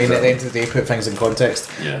 You know what I mean? At the end of the day, put things in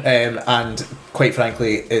context. Yeah. And quite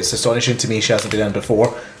frankly, it's astonishing to me she hasn't been in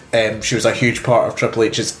before. She was a huge part of Triple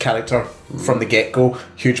H's character from the get-go,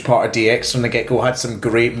 huge part of DX from the get-go, had some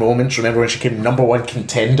great moments. Remember when she came number one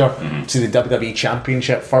contender to the WWE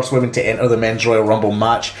Championship, first woman to enter the Men's Royal Rumble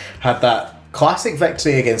match, had that classic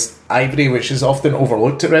victory against Ivory, which is often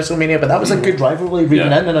overlooked at WrestleMania, but that was a good rivalry reading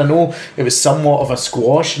in, and I know it was somewhat of a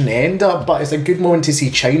squash in the end up, but it's a good moment to see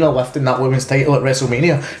Chyna lifting that women's title at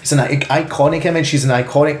WrestleMania. It's an iconic image, she's an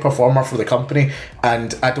iconic performer for the company,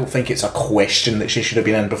 and I don't think it's a question that she should have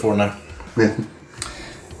been in before now. Yeah.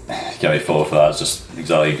 Can't really follow for that. It's just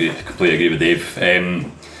completely agree with Dave.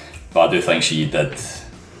 But I do think she did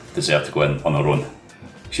deserve to go in on her own.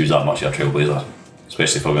 She was that much of a trailblazer,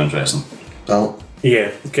 especially for women's wrestling. Al?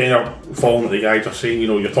 Yeah, kind of following what the guys are saying, you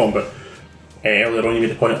know, you're talking about earlier on, you made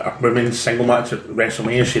the point a women's single match at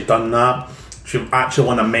WrestleMania, she'd done that. She actually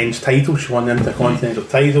won a men's title, she won the Intercontinental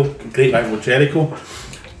title, great rival with Jericho.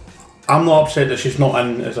 I'm not upset that she's not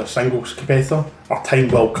in as a singles competitor. Her time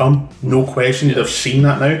will come, no question, you'd have seen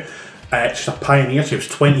that now. She's a pioneer, she was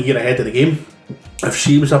 20 years ahead of the game. If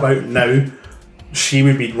she was about now, she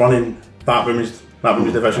would be running that women's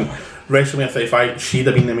division. WrestleMania 35, she'd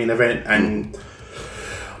have been the main event, and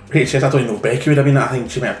Pete says, I don't even know if Becky would have been. I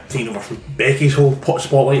think she might have taken over from Becky's whole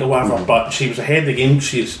spotlight or whatever, but she was ahead of the game.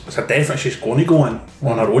 It's a definite she's going to go in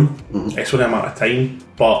on her own. It's only a matter of time,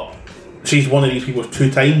 but she's one of these people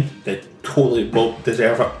 2 times that totally will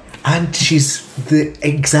deserve it. And she's the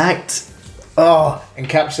exact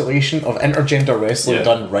encapsulation of intergender wrestling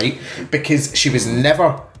done right, because she was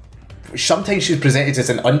never. Sometimes she's presented as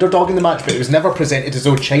an underdog in the match, but it was never presented as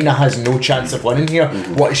though Chyna has no chance of winning here.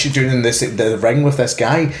 What is she doing in the ring with this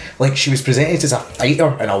guy? Like, she was presented as a fighter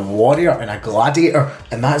and a warrior and a gladiator,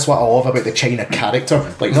 and that's what I love about the Chyna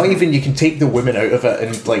character. Like, not even you can take the women out of it,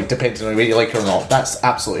 and like depending on whether you like her or not, that's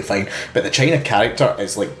absolutely fine. But the Chyna character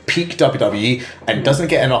is like peak WWE and doesn't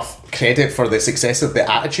get enough credit for the success of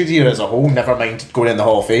the Attitude Era as a whole. Never mind going in the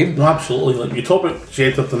Hall of Fame. No, absolutely. Like, you talk about she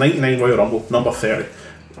entered the 99 Royal Rumble, number 30.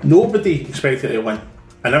 Nobody expected her to win.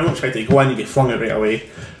 And everyone expected to go in and get flung out right away.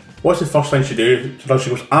 What's the first thing she do? She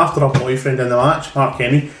goes after her boyfriend in the match, Mark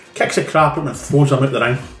Henry, kicks the crap out of him and throws him out the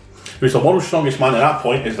ring. He was the world's strongest man at that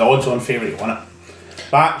point, is the odds-on favourite to win it.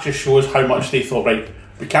 That just shows how much they thought, right,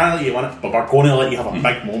 we can't let you win it, but we're going to let you have a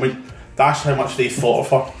big moment. That's how much they thought of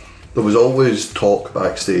her. There was always talk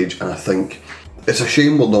backstage, and I think it's a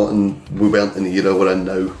shame we weren't in the era we're in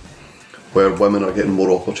now, where women are getting more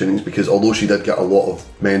opportunities, because although she did get a lot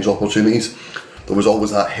of men's opportunities, there was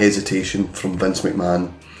always that hesitation from Vince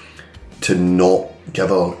McMahon to not give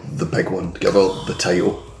her the big one, give her the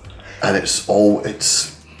title. And it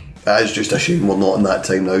is just a shame we're not in that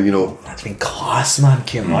time now, you know. That's been class, man.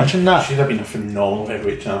 Can you imagine that? She'd have been a phenomenal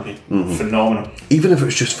heavyweight champion. Phenomenal. Even if it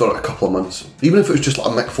was just for a couple of months, even if it was just like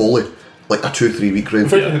a Mick Foley, like a 2-3 week reign.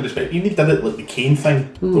 You need to do it like the Kane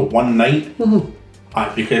thing, go one night,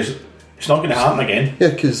 because it's not going to happen again. Yeah,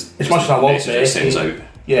 because as much as I love Sends Becky, out.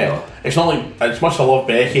 yeah, it's not like as much as I love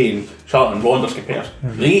Becky and Charlotte and Ronda's competitors.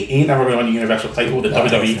 They ain't never going to win the Universal title, the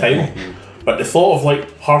WWE title. But the thought of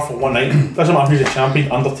like her for one night, doesn't matter who's the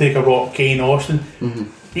champion, Undertaker, Rock, Kane, Austin,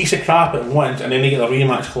 beats the crap at once, and then they get the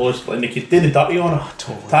rematch closed, and they could do the dirty on her.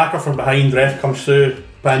 Totally. Attack her from behind, ref comes through,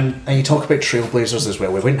 pin. And you talk about trailblazers as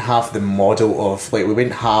well. We wouldn't have the model of, like, we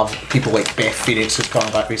wouldn't have people like Beth Phoenix who's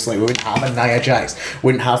coming back recently. We wouldn't have a Nia Jax. We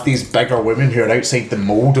wouldn't have these bigger women who are outside the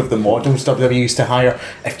mould of the models WWE used to hire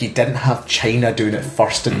if you didn't have Chyna doing it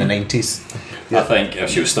first in the 90s. I think if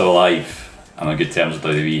she was still alive and on good terms with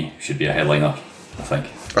WWE, she'd be a headliner.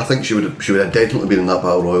 I think she would have definitely been in that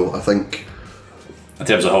Battle Royal. I think in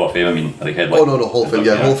terms of Hall of Fame, I mean, like headline. No, Hall of Fame,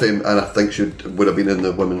 Hall of Fame, and I think she would have been in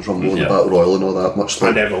the Women's Rumble and the Battle Royal and all that much.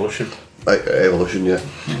 And Evolution. Evolution, yeah.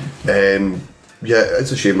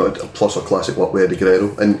 It's a shame. Plus her classic work with Eddie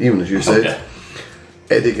Guerrero, and even as you said,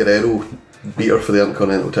 Eddie Guerrero beat her for the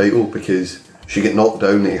Intercontinental title because she got knocked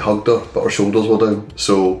down and he hugged her, but her shoulders were down,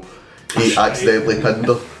 so he accidentally pinned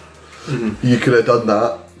her. You could have done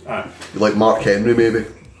that, like Mark Henry maybe.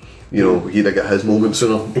 You know, he'd have got his moment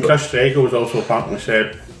sooner. And Chris Jericho was also apparently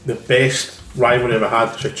said the best rivalry ever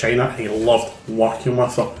had was with Chyna. He loved working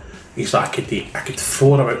with her. He's like, I could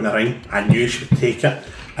throw her out in the ring. I knew she would take it,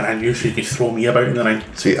 and I knew she could throw me about in the ring.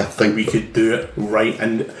 See, I think we could do it right.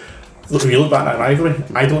 And look, when you look back at that rivalry,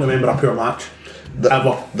 I don't remember a poor match.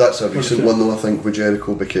 Ever. That's a recent one though, I think, with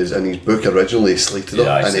Jericho, because in his book originally he slated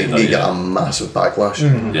her and then he got a massive backlash.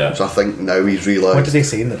 So I think now he's realised. What did they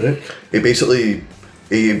say in the book? He basically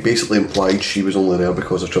he basically implied she was only there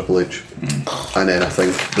because of Triple H. And then I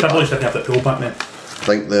think Triple H didn't have the pull back then. I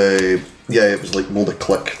think it was like more the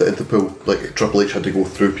click that had the pull. Like Triple H had to go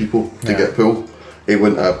through people to get pull. He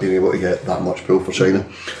wouldn't have been able to get that much pull for China.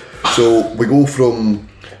 So we go from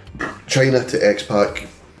China to X-Pac.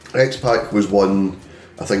 X-Pac was one,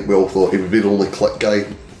 I think we all thought he would be the only click guy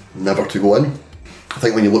never to go in. I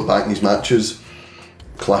think when you look back in these matches,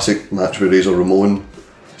 classic match with Razor Ramon,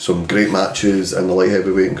 some great matches in the light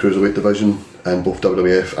heavyweight and cruiserweight division in both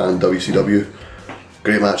WWF and WCW.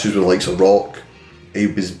 Great matches with the likes of Rock.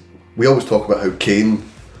 We always talk about how Kane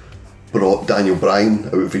brought Daniel Bryan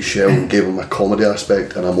out of his shell and gave him a comedy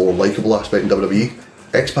aspect and a more likeable aspect in WWE.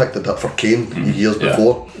 X-Pac did that for Kane years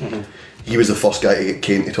before. He was the first guy to get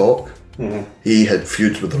Kane to talk. He had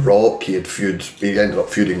feuds with The Rock, he ended up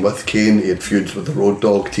feuding with Kane, he had feuds with the Road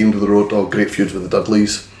Dogg, teamed with the Road Dogg, great feuds with the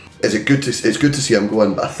Dudleys. It's good to see him go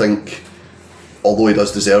in, but I think, although he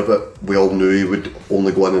does deserve it, we all knew he would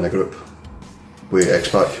only go in a group with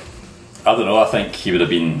X-Pac. I don't know, I think he would have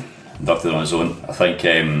been inducted on his own. I think,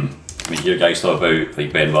 you hear guys talk about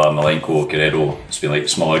like Benoit, Malenko, Guerrero, it's been like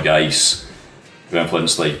smaller guys who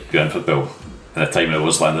influenced like Grant Football. At the time when it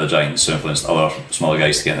was Land of the Giants, who influenced other smaller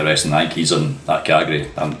guys to get in the wrestling. I think he's in that category.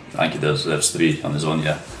 I think he deserves to be on his own,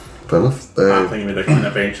 yeah. Fair enough. I think he would have gone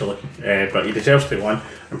eventually, but he deserves to win.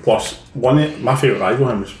 And plus, my favourite rival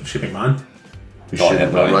him was Shane McMahon.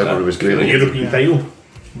 Rivalry was great. The European title,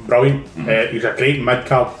 brilliant. He's a great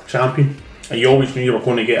mid-card champion. And you always knew you were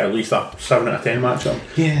going to get at least a 7 out of 10 match on.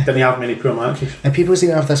 Yeah. Didn't have many poor matches. And people seem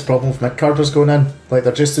to have this problem with mid-carders going in. Like,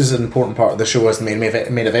 they're just as an important part of the show as the main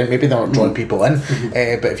event. Maybe they're not drawing people in,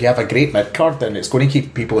 but if you have a great mid-card, then it's going to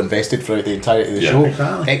keep people invested throughout the entirety of the show.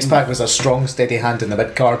 Exactly. X-Pac was a strong, steady hand in the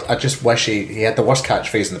mid-card. I just wish he had the worst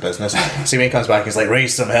catchphrase in the business. So when he comes back, he's like,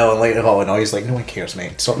 raise some hell and light of all noise. Like, no one cares,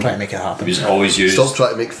 mate. Stop trying to make it happen. He's always used. Stop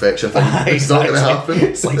trying to make fetch a thing. It's not going to happen.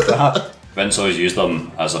 It's like that. Vince always used them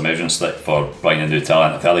as a measuring stick for bringing in new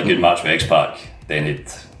talent. If he had a good match with X-Pac, then he'd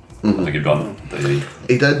have a good run.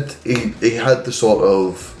 He did. He had the sort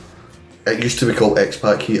of. It used to be called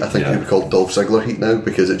X-Pac heat. I think it would be called Dolph Ziggler heat now,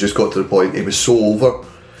 because it just got to the point. He was so over,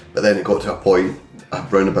 but then it got to a point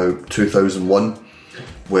around about 2001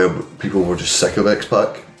 where people were just sick of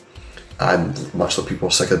X-Pac, and much like people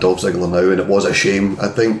are sick of Dolph Ziggler now, and it was a shame. I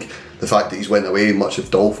think the fact that he's went away, much if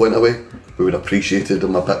Dolph went away, we would have appreciated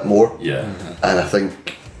him a bit more. Yeah. And I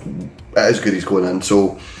think it is good he's going in.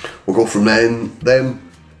 So we'll go from them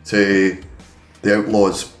to the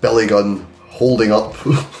Outlaws. Billy Gunn holding up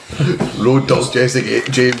Road Dogg Jesse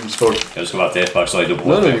James for. Let's go back to X-Pac. Sorry,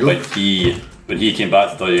 when he came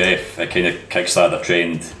back to WWF, it kind of kick-started a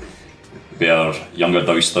trend where younger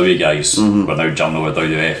WCW guys were now jumping over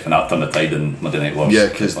WWF, and that turned the tide in Monday Night Wars. Yeah,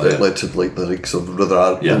 because it led to like the likes of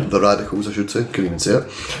the Radicals, I should say. Couldn't even say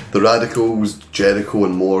it. The Radicals, Jericho,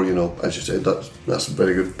 and more. You know, as you said, that's a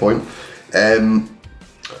very good point.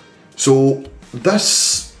 So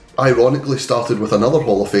this ironically started with another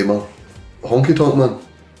Hall of Famer, Honky Tonk Man.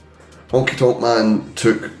 Honky Tonk Man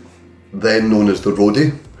took then known as the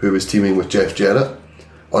Roadie, who was teaming with Jeff Jarrett,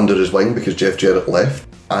 under his wing because Jeff Jarrett left.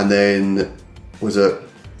 And then, the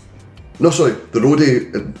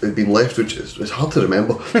Roadie had been left, which is hard to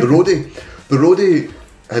remember. The Roadie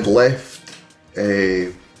had left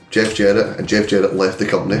Jeff Jarrett, and Jeff Jarrett left the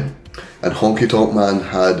company, and Honky Tonk Man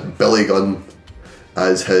had Billy Gunn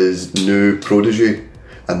as his new protege,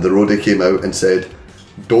 and the Roadie came out and said,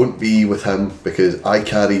 don't be with him because I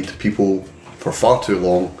carried people for far too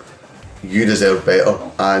long, you deserve better.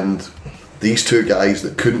 And these two guys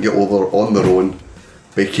that couldn't get over on their own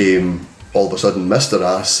became all of a sudden Mr.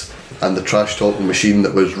 Ass and the trash talking machine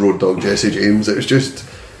that was Road Dogg Jesse James. It's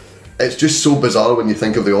just so bizarre when you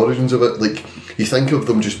think of the origins of it. Like, you think of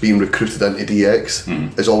them just being recruited into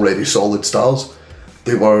DX as already solid stars.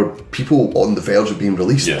 They were people on the verge of being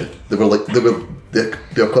released. They were the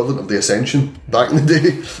equivalent of the Ascension back in the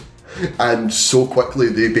day, and so quickly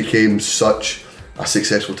they became such a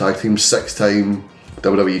successful tag team. 6-time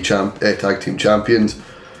WWE tag team champions,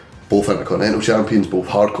 both Intercontinental champions, both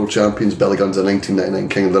hardcore champions. Billy Gunn's a 1999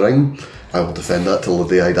 King of the Ring. I will defend that till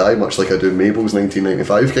the day I die, much like I do Mabel's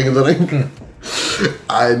 1995 King of the Ring.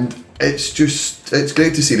 And it's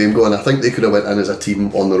great to see them go in. I think they could have went in as a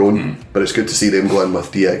team on their own, but it's good to see them go in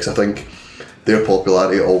with DX. I think their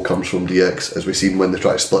popularity all comes from DX, as we've seen when they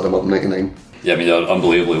tried to split them up in 99. Yeah, I mean, they're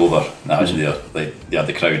unbelievably over. Actually, they had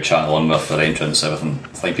the crowd chanting along with their entrance, everything.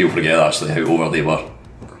 I think people forget actually how over they were.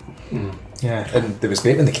 Yeah, and it was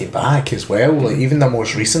great when they came back as well. Like, even their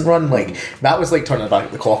most recent run, like, that was like turning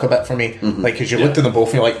back the clock a bit for me. Like, because you looked at them both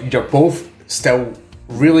and you're like, you're both still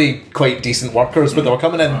really quite decent workers, but they were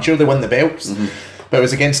coming in, sure, they won the belts. But it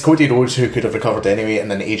was against Cody Rhodes, who could have recovered anyway, and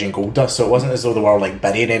then Agent Goldust. So it wasn't as though they were like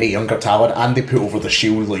burying any younger talent, and they put over the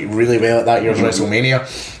Shield like really well at that year's WrestleMania.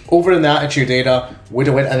 Over in the Attitude Era, would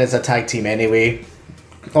have went in as a tag team anyway.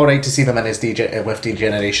 Alright to see them in as with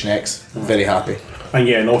D-Generation X. Very happy. And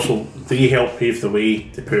yeah, and also they helped pave the way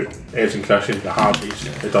to put Edge and Christian, the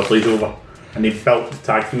Hardys, the Dudleys over, and they built the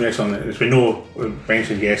tag team wrestling. As we know, we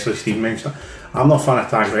mentioned yesterday, Steve mentioned it. I'm not a fan of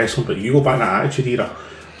tag wrestling, but you go back in that Attitude Era,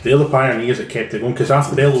 they're the pioneers that kept it going, because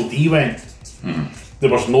after the LOD went, there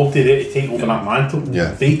was nobody there to take over that mantle.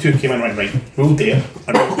 Yeah. They two came in and went, right, we'll do it,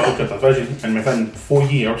 and we'll build a division, and within 4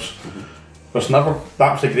 years, that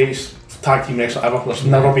was the greatest tag team wrestling ever. There's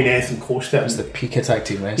never been anything close to it. It's the peak of tag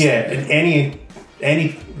team wrestling. Yeah, in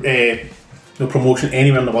any promotion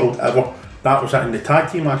anywhere in the world ever, that was it. And the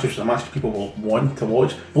tag team matches, the matches people will want to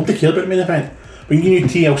watch. Nobody cared about the main event. When you knew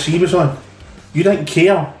TLC was on, you didn't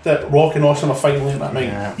care that Rock and Austin were fighting late that night.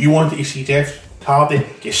 Yeah. You wanted to see Jeff Hardy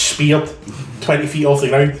get speared 20 feet off the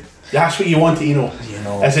ground. That's what you wanted, you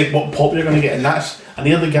know. Is it what pop you're going to get? And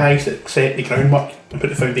they're the guys that set the groundwork and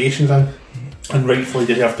put the foundations in, and rightfully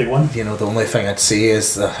deserve to win. You know, the only thing I'd say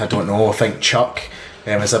is that, I don't know, I think Chuck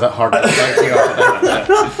is a bit hard to back you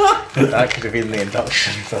up. That could have been the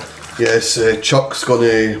induction. But. Yes, Chuck's going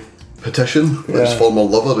to petition. His former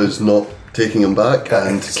lover is not taking him back,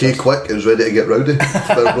 and Kay Quick is ready to get rowdy.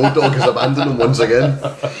 The Road Dogg has abandoned him once again.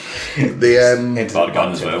 Bart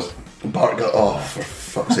Gunn as well. Bart Gunn, oh, for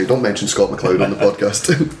fuck's sake, don't mention Scott McLeod on the podcast.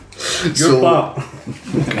 Your part.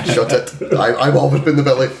 Shut it. I've always been the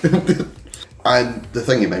Billy. And the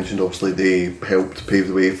thing you mentioned, obviously, they helped pave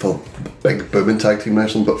the way for big booming tag team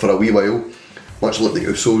wrestling, but for a wee while, much like the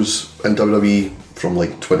Usos in WWE from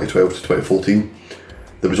like 2012 to 2014,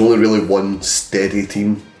 there was only really one steady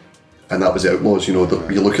team, and that was the Outlaws. You know,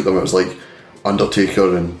 you look at them, it was like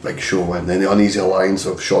Undertaker and Big Show, and then the uneasy alliance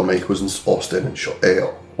of Shawn Michaels and Austin, and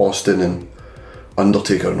Austin and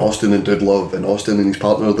Undertaker, and Austin and Dude Love, and Austin and his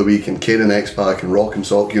partner of the week, and Kane and X-Pac, and Rock and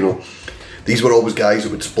Sock, you know. These were always guys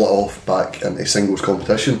that would split off back into singles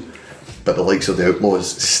competition, but the likes of the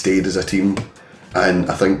Outlaws stayed as a team, and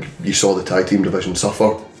I think you saw the tag team division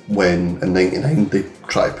suffer when in '99 they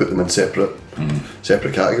tried to put them in separate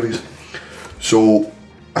categories. So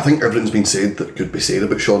I think everything's been said that could be said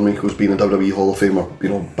about Shawn Michaels being a WWE Hall of Famer, you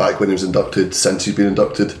know, back when he was inducted, since he's been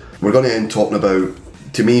inducted. We're going to end talking about,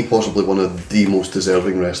 to me, possibly one of the most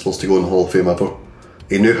deserving wrestlers to go in the Hall of Fame ever.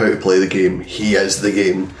 He knew how to play the game. He is the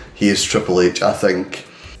game. He is Triple H. I think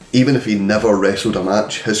even if he never wrestled a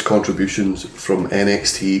match, his contributions from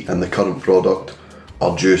NXT and the current product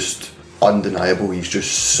are just undeniable. He's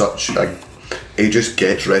just he just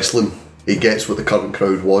gets wrestling. He gets what the current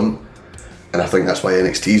crowd want, and I think that's why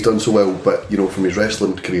NXT's done so well. But you know, from his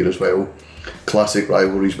wrestling career as well, classic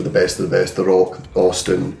rivalries with the best of the best: The Rock,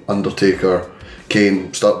 Austin, Undertaker,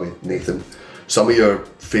 Kane. Start with Nathan. Some of your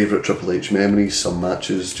favourite Triple H memories, some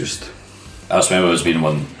matches, just... I just remember it was being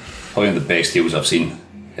probably one of the best deals I've seen.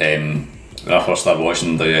 When I first started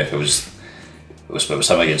watching WWF, it was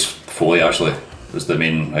him against Foley, actually. It was the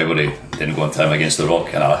main rivalry, then going to him against The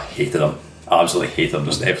Rock, and I hated him. I absolutely hated him,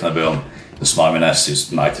 just everything about him. The smarminess, he's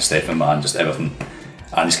married to Stephen Man, just everything.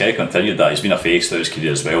 And he's kind of continued that. He's been a face throughout his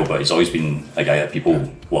career as well, but he's always been a guy that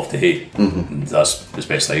people love to hate. And that's his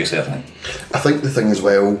best legacy, I think. I think the thing as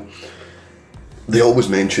well, they always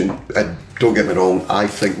mention, and don't get me wrong, I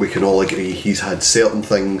think we can all agree he's had certain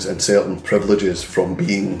things and certain privileges from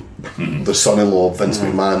being the son-in-law of Vince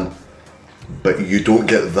McMahon, but you don't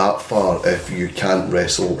get that far if you can't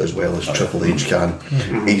wrestle as well as Triple H can.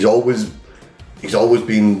 He's always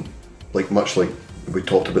been, like, much like we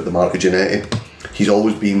talked about the Marco Jannetty, he's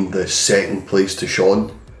always been the second place to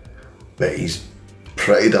Shawn, but he's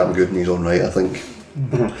pretty damn good in his own right, I think.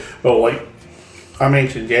 Well, like I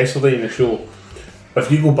mentioned yesterday in the show, if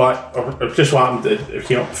you go back, or just what happened, it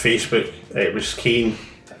came up on Facebook, it was Kane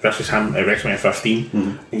versus him at WrestleMania 15,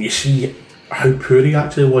 and you see how poor he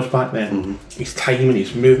actually was back then. His timing,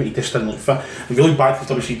 his movement, he just didn't look fit. If you look back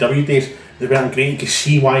to his WCW days, they weren't great. You could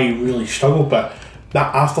see why he really struggled, but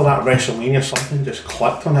that after that WrestleMania, something just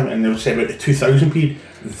clicked on him, and they would say about the 2000 period,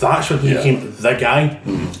 that's when he became the guy.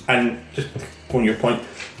 And just on your point,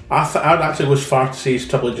 I'd actually go as far to say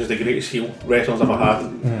Triple H is the greatest heel wrestler's ever had.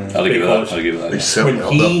 I'd agree with that. He's certainly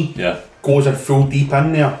When he goes in full deep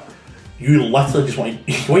in there, you literally just want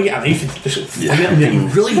to get a knife and just fling it in there. You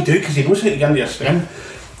really do, because he knows how to get under your skin.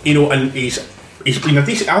 You know, and he's been a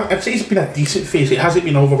decent, I'd say he's been a decent face. It hasn't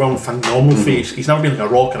been an overwhelming phenomenal face. He's never been like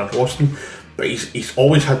a Rock or a Austin, but he's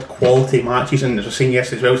always had quality matches, and as I was saying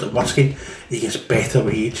yesterday as well, it's like once again, he gets better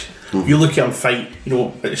with age. You look at him fight, you know,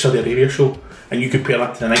 at the Saudi Arabia show, and you compare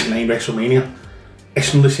that to the 99 WrestleMania,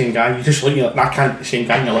 it's not the same guy. You just look at that can't the same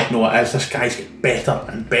guy and you're like, no, it is. This guy's getting better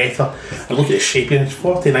and better. And look at his shape. He's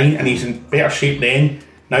 49 and he's in better shape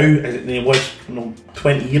now than he was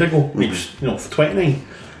 20 years ago. He was 29.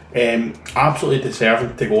 Absolutely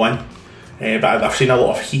deserving to go in. But I've seen a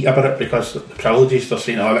lot of heat about it because the trilogies, they're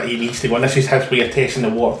saying that he needs to go in. This is his way of testing the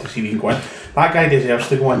water to see if he can go in. That guy deserves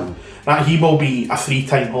to go in. That he will be a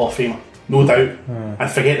 3-time Hall of Famer, no doubt. And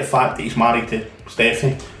forget the fact that he's married to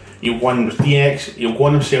Stephanie. He'll win with DX, he'll go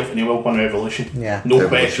on himself, and he will win Revolution. Yeah. No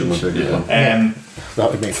Revolution questions. would be a good one.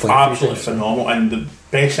 That would make flavor. Absolutely phenomenal. And the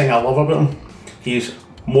best thing I love about him, he's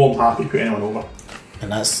more than happy to put anyone over.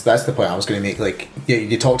 And that's the point I was going to make. Like,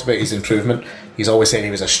 you talked about his improvement. He's always said he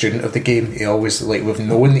was a student of the game. He always, like, we've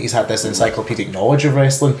known that he's had this encyclopedic knowledge of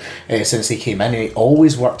wrestling since he came in, and he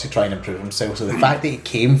always worked to try and improve himself. So the fact that he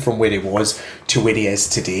came from where he was to where he is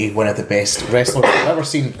today, one of the best wrestlers I've ever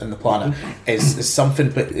seen on the planet, is something.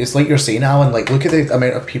 But it's like you're saying, Alan, like, look at the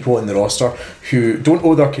amount of people in the roster who don't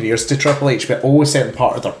owe their careers to Triple H, but always certain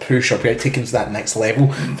part of their push or be taken to that next level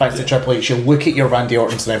thanks to Triple H. You look at your Randy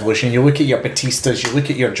Orton's and Evolution, you look at your Batistas, you look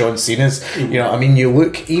at your John Cena's, you know what I mean, you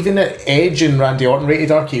look even at Edge and Randy Orton rated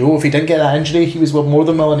RKO. If he didn't get that injury, he was more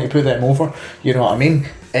than willing to put them over, you know what I mean.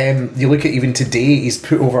 You look at even today, he's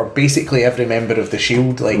put over basically every member of the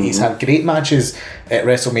Shield. Like, he's had great matches at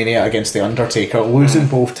WrestleMania against The Undertaker, losing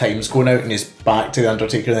both times, going out and his back to The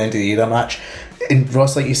Undertaker at the end of the era match. And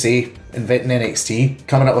Ross, like you say, inventing NXT,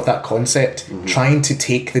 coming up with that concept, trying to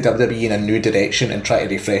take the WWE in a new direction and try to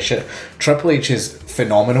refresh it. Triple H is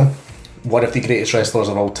phenomenal, one of the greatest wrestlers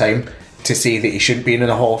of all time. To say that he shouldn't be in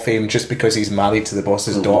the Hall of Fame just because he's married to the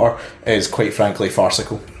boss's daughter is quite frankly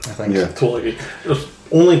farcical, I think. Yeah. Totally agree. There's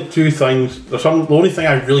only two things. The only thing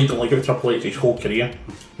I really don't like about Triple H is his whole career.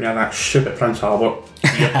 Yeah, that stupid Prince Albert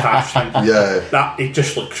ear patch thing. Yeah. That, it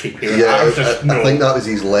just looked creepy. Yeah, I I think that was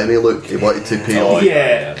his Lemmy look. He wanted to pay Oh, off.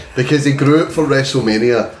 yeah. Because he grew it for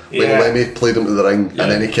WrestleMania when Yeah. Lemmy played him to the ring,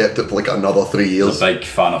 and then he kept it for like another 3 He's years. a big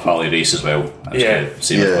fan of Harley Race as well. Yeah.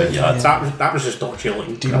 Same as what you had. That was just dodgy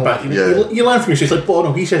looking. you know But what? you learn from yourself. Like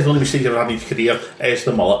Bono, he says the only mistake he ever had in his career is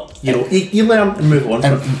the mullet. You know, you learn and move on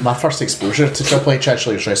from it. And my first exposure to Triple H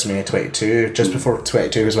actually was WrestleMania 22. Just before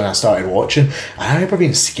 22 was when I started watching. And I remember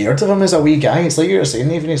being scared of him as a wee guy. It's like you were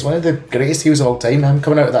saying, even he's one of the greatest heels of all time. Him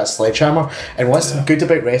coming out with that sledgehammer. And what's good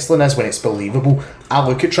about wrestling is when it's believable. I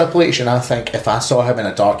look at Triple H and I think if I saw him in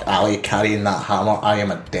a dark alley carrying that hammer, I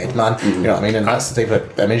am a dead man. You know what I mean? And that's the type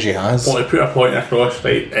of image he has. I want to put a point across,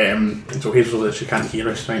 right? So here's what you can't hear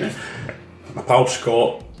us right now. My pal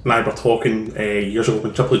Scott and I were talking years ago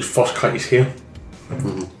when Triple H first cut his hair.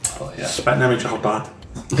 Oh, yeah. Spitting image of her dad.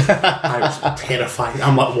 I was terrified.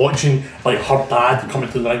 I'm like watching like her dad coming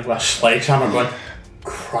to the ring with a sledgehammer going,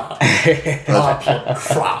 crap. Absolute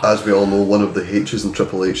crap. As we all know, one of the H's in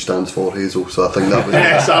Triple H stands for Hazel, so I think that was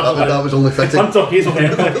Yes, that was only fitting. Hunter Hazel,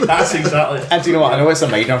 that's exactly. And do you know what? I know it's a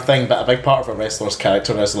minor thing, but a big part of a wrestler's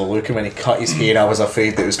character is the look. And when he cut his hair, I was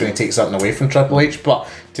afraid that it was going to take something away from Triple H. But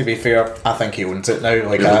to be fair, I think he owns it now.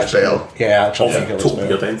 Like, He I looks actually, better. yeah, I actually think it looks Total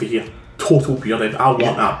better. beard envy here. Total beard envy. I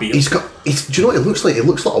want that beard. Do you know what he looks like? He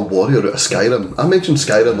looks like a warrior out of Skyrim. I mentioned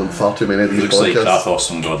Skyrim on far too many of these Looks like podcasts. Kratos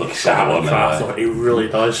from God of Exactly, War. Kratos, he really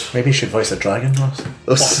does. Maybe he should voice a dragon, Ross.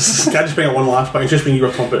 Can I just bring up one last point? It's just when you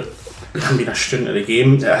were talking about him being a student of the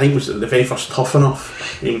game. I think it was the very first Tough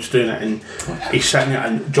Enough. He was doing it, and he's sitting there,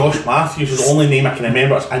 and Josh Matthews is the only name I can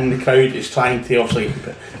remember that's in the crowd. Is trying to obviously,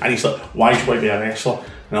 and he's like, "Why do you want to be a wrestler?"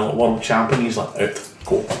 And I'm like, "World champion." He's like, "Out,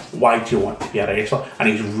 go. Why do you want to be a wrestler?" And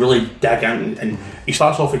he's really digging, and he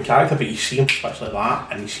starts off with character, but you see him switch like that,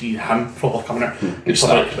 and you see him probably coming out. It's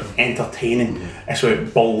about entertaining. It's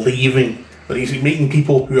about believing. But he's making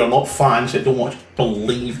people who are not fans that don't watch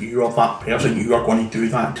believe you are that person. You are going to do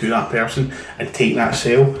that to that person and take that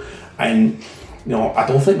sale. And you know, I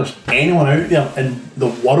don't think there's anyone out there in the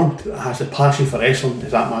world that has the passion for wrestling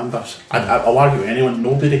as that man does. I'll argue with anyone,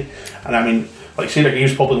 nobody. And I mean, like Sarah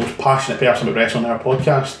Greaves, probably the most passionate person about wrestling in our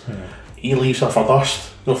podcast. He leaves her for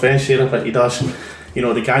dust. No offence, Sarah, but he does. You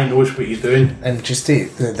know, the guy knows what he's doing. And just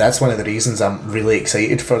that's one of the reasons I'm really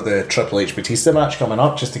excited for the Triple H Batista match coming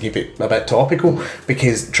up, just to keep it a bit topical,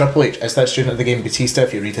 because Triple H is that student of the game. Batista,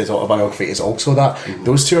 if you read his autobiography, is also that.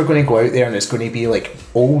 Those two are going to go out there and it's going to be like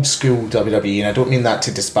old school WWE, and I don't mean that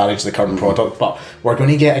to disparage the current product, but we're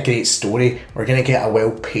going to get a great story, we're going to get a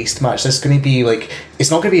well-paced match. This is going to be like, it's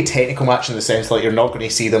not going to be a technical match in the sense like you're not going to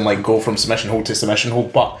see them like go from submission hold to submission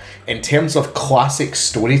hold, but in terms of classic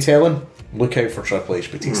storytelling, look out for Triple H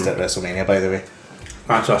Batista at WrestleMania, by the way.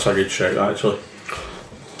 That's a good shout, actually.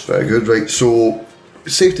 It's very good, right? So,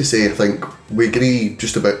 safe to say, I think we agree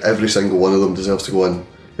just about every single one of them deserves to go in.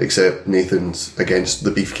 except Nathan's against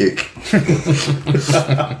the beefcake.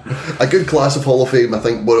 A good class of Hall of Fame, I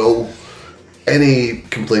think we're all... Any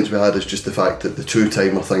complaints we had is just the fact that the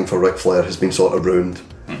two-timer thing for Ric Flair has been sort of ruined.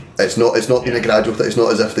 It's not been a gradual thing. It's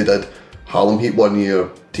not as if they did Harlem Heat one year,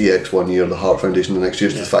 TX one year, the Hart Foundation the next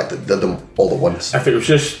year. It's the fact that they did them all at once. If it was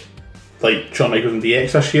just like Shawn Michaels and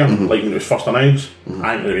DX this year, like when it was first announced, I think it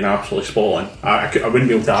would have been absolutely spot on. I wouldn't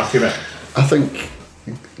be able to argue it. I think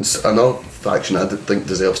it's another faction I think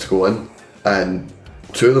deserves to go in, and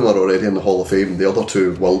two of them are already in the Hall of Fame. The other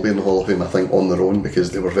two will be in the Hall of Fame, I think, on their own,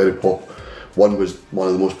 because they were very one was one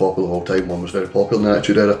of the most popular of all time, one was very popular in the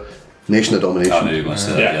Attitude Era. Nation of Domination. I knew you were going to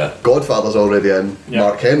say that, yeah. Godfather's already in,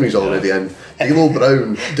 Mark Henry's already in, D'Lo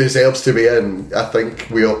Brown deserves to be in. I think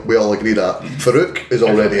we all agree that. Farouk is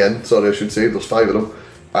already in, sorry I should say, there's 5 of them,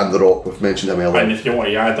 and The Rock, we've mentioned him earlier. And if you want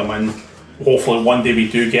to add them in, hopefully one day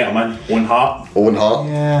we do get them in. Owen Hart.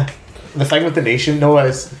 Yeah. The thing with the Nation though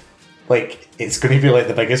is, like, it's going to be like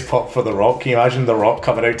the biggest pop for The Rock. Can you imagine The Rock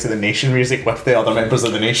coming out to the Nation music with the other members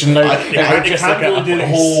of the Nation now? You can't really do the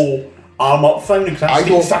whole arm up thing, because I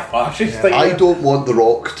don't want The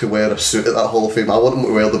Rock to wear a suit at that Hall of Fame. I want him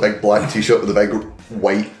to wear the big black t-shirt with the big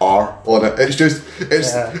white R on it. It's just,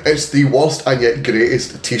 it's the worst and yet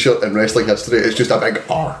greatest t-shirt in wrestling history. It's just a big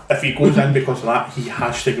R. If he goes in because of that, he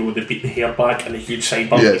has to go with the hair back and the huge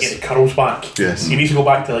sideburns to get the curls back. Yes. He needs to go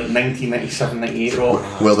back to like 1997, 98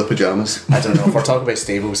 Rock. Wear the pyjamas. I don't know, if we're talking about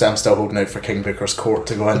stables, I'm still holding out for King Booker's court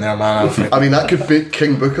to go in there, man. I mean, that could make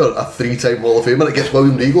King Booker a 3-time Hall of Famer. It gets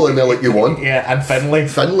William Regal in there like you want. Yeah, and Finlay.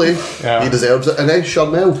 He deserves it. And then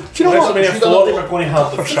Charnel. Do you know what? I thought they were going to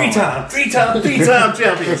have the three time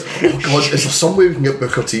champions. Oh God, is there some way we can get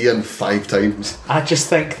Booker T in 5 times? I just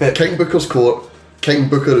think that King Booker's court, King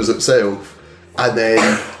Booker is itself, and then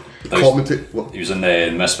commentate. He was in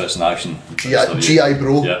the Misfits in Action. Yeah, G.I.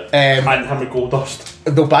 Bro. Yeah. And him with Goldust.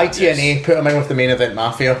 they'll buy TNA, put him in with the Main Event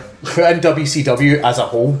Mafia, put in WCW as a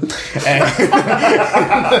whole. That's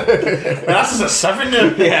as a 7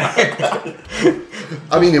 now. Yeah.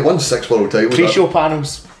 I mean, he won 6 world titles. Pre-show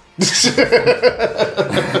panels. He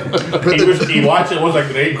actually was a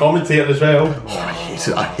great commentator as well.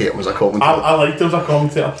 I hate him as a commentator. I liked him as a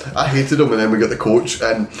commentator. I hated him, and then we got the coach,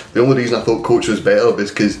 and the only reason I thought coach was better was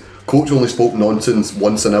because coach only spoke nonsense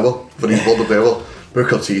once and ever for his word of ever.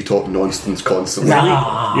 Booker T talked nonsense constantly.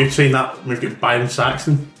 You'd say that we've got Byron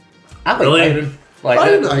Saxton. I like Really? Byron. Like,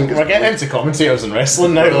 Byron, I think we're getting into commentators and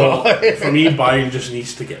wrestling now. For me, Byron just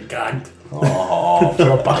needs to get gagged. Oh,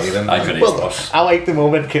 poor Byron. I think Renee's worse. I like the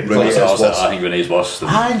moment. Renee's I worse. think Renee's worse. Than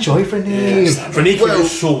I enjoy Renee. Renee came out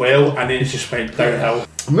so well, and then it just went downhill.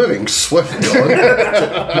 Moving swiftly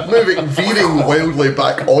on. Veering wildly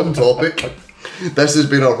back on topic. This has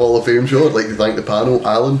been our Hall of Fame show. I'd like to thank the panel,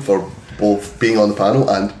 Alan, for both being on the panel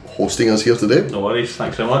and hosting us here today. No worries,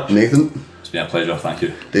 thanks so much. Nathan. It's been a pleasure, thank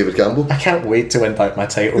you. David Campbell. I can't wait to win back my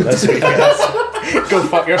title this week. Go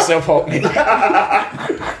fuck yourself, Hockney.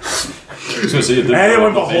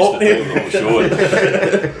 Anyone but Hockney.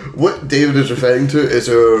 What David is referring to is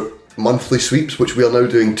our monthly sweeps, which we are now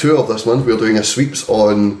doing 2 of this month. We are doing a sweeps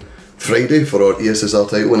on Friday for our ESSR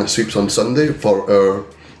title and a sweeps on Sunday for our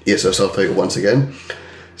ESSR title once again.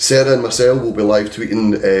 Sarah and myself will be live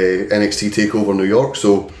tweeting NXT TakeOver New York,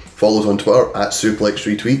 so follow us on Twitter at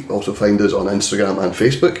SuplexRetweet. Also find us on Instagram and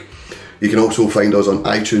Facebook. You can also find us on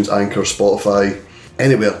iTunes, Anchor, Spotify,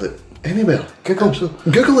 anywhere. Google.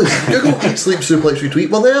 Google us. Google Eat Sleep Suplex Retweet.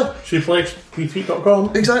 We're there.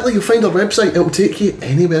 SuplexRetweet.com. Exactly. You'll find our website. It'll take you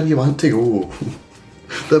anywhere you want to go.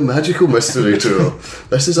 The magical mystery tour.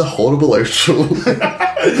 This is a horrible outro.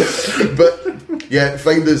 But yeah,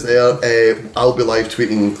 find us there. I'll be live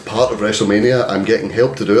tweeting part of WrestleMania. I'm getting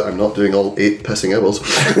help to do it. I'm not doing all 8 pissing hours.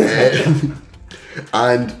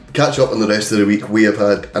 And catch up on the rest of the week. We have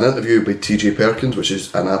had an interview with TJ Perkins, which is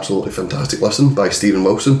an absolutely fantastic listen, by Stephen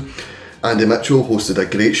Wilson. Andy Mitchell hosted a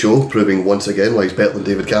great show, proving once again why he's better than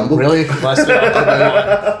David Campbell. Really? About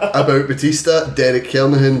Batista. Derek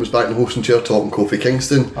Kernahan was back in the hosting chair talking Kofi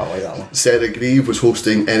Kingston. I like that one. Sarah Grieve was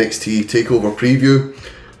hosting NXT TakeOver Preview.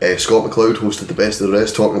 Scott McLeod hosted The Best of the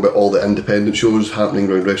Rest, talking about all the independent shows happening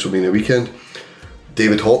around WrestleMania weekend.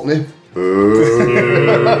 David Hockney,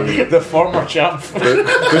 The former champ.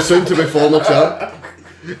 the soon to be former champ,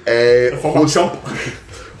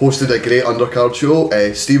 hosted a great undercard show.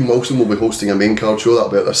 Stephen Wilson will be hosting a main card show. That'll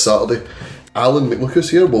be out this Saturday. Alan McLucas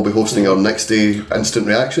here will be hosting our next day instant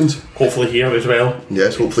reactions. Hopefully here as well.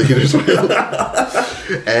 Yes, hopefully here as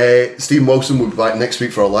well. Stephen Wilson will be back next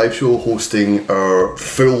week for our live show, hosting our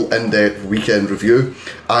full in-depth weekend review.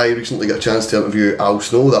 I recently got a chance to interview Al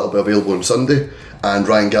Snow, that'll be available on Sunday. And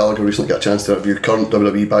Ryan Gallagher recently got a chance to interview current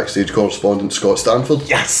WWE backstage correspondent Scott Stanford.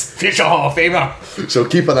 Yes, future Hall of Famer. So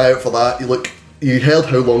keep an eye out for that. You heard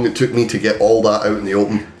how long it took me to get all that out in the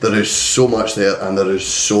open. There is so much there, and there is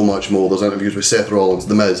so much more. There's interviews with Seth Rollins,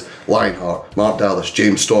 The Miz, Lionheart, Mark Dallas,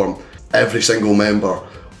 James Storm, every single member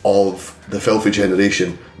of the Filthy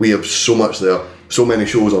Generation. We have so much there. So many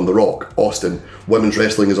shows on The Rock, Austin, women's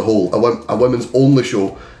wrestling as a whole, a women's only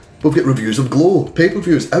show. We've got reviews of Glow,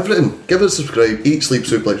 pay-per-views, everything. Give us a subscribe, Eat, Sleep,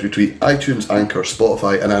 Suplex, Retweet, iTunes, Anchor,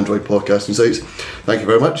 Spotify and Android podcasting sites. Thank you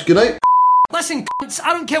very much. Good night. Listen, cunts,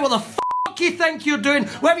 I don't care what the fuck you think you're doing,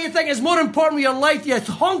 whatever you think is more important with your life, you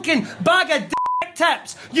honking bag of dick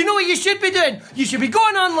tips. You know what you should be doing? You should be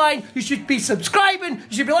going online, you should be subscribing,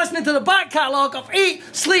 you should be listening to the back catalogue of Eat,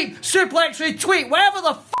 Sleep, Suplex, Retweet, whatever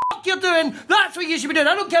the fuck you're doing, that's what you should be doing.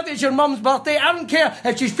 I don't care if it's your mum's birthday, I don't care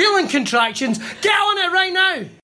if she's feeling contractions, get on it right now.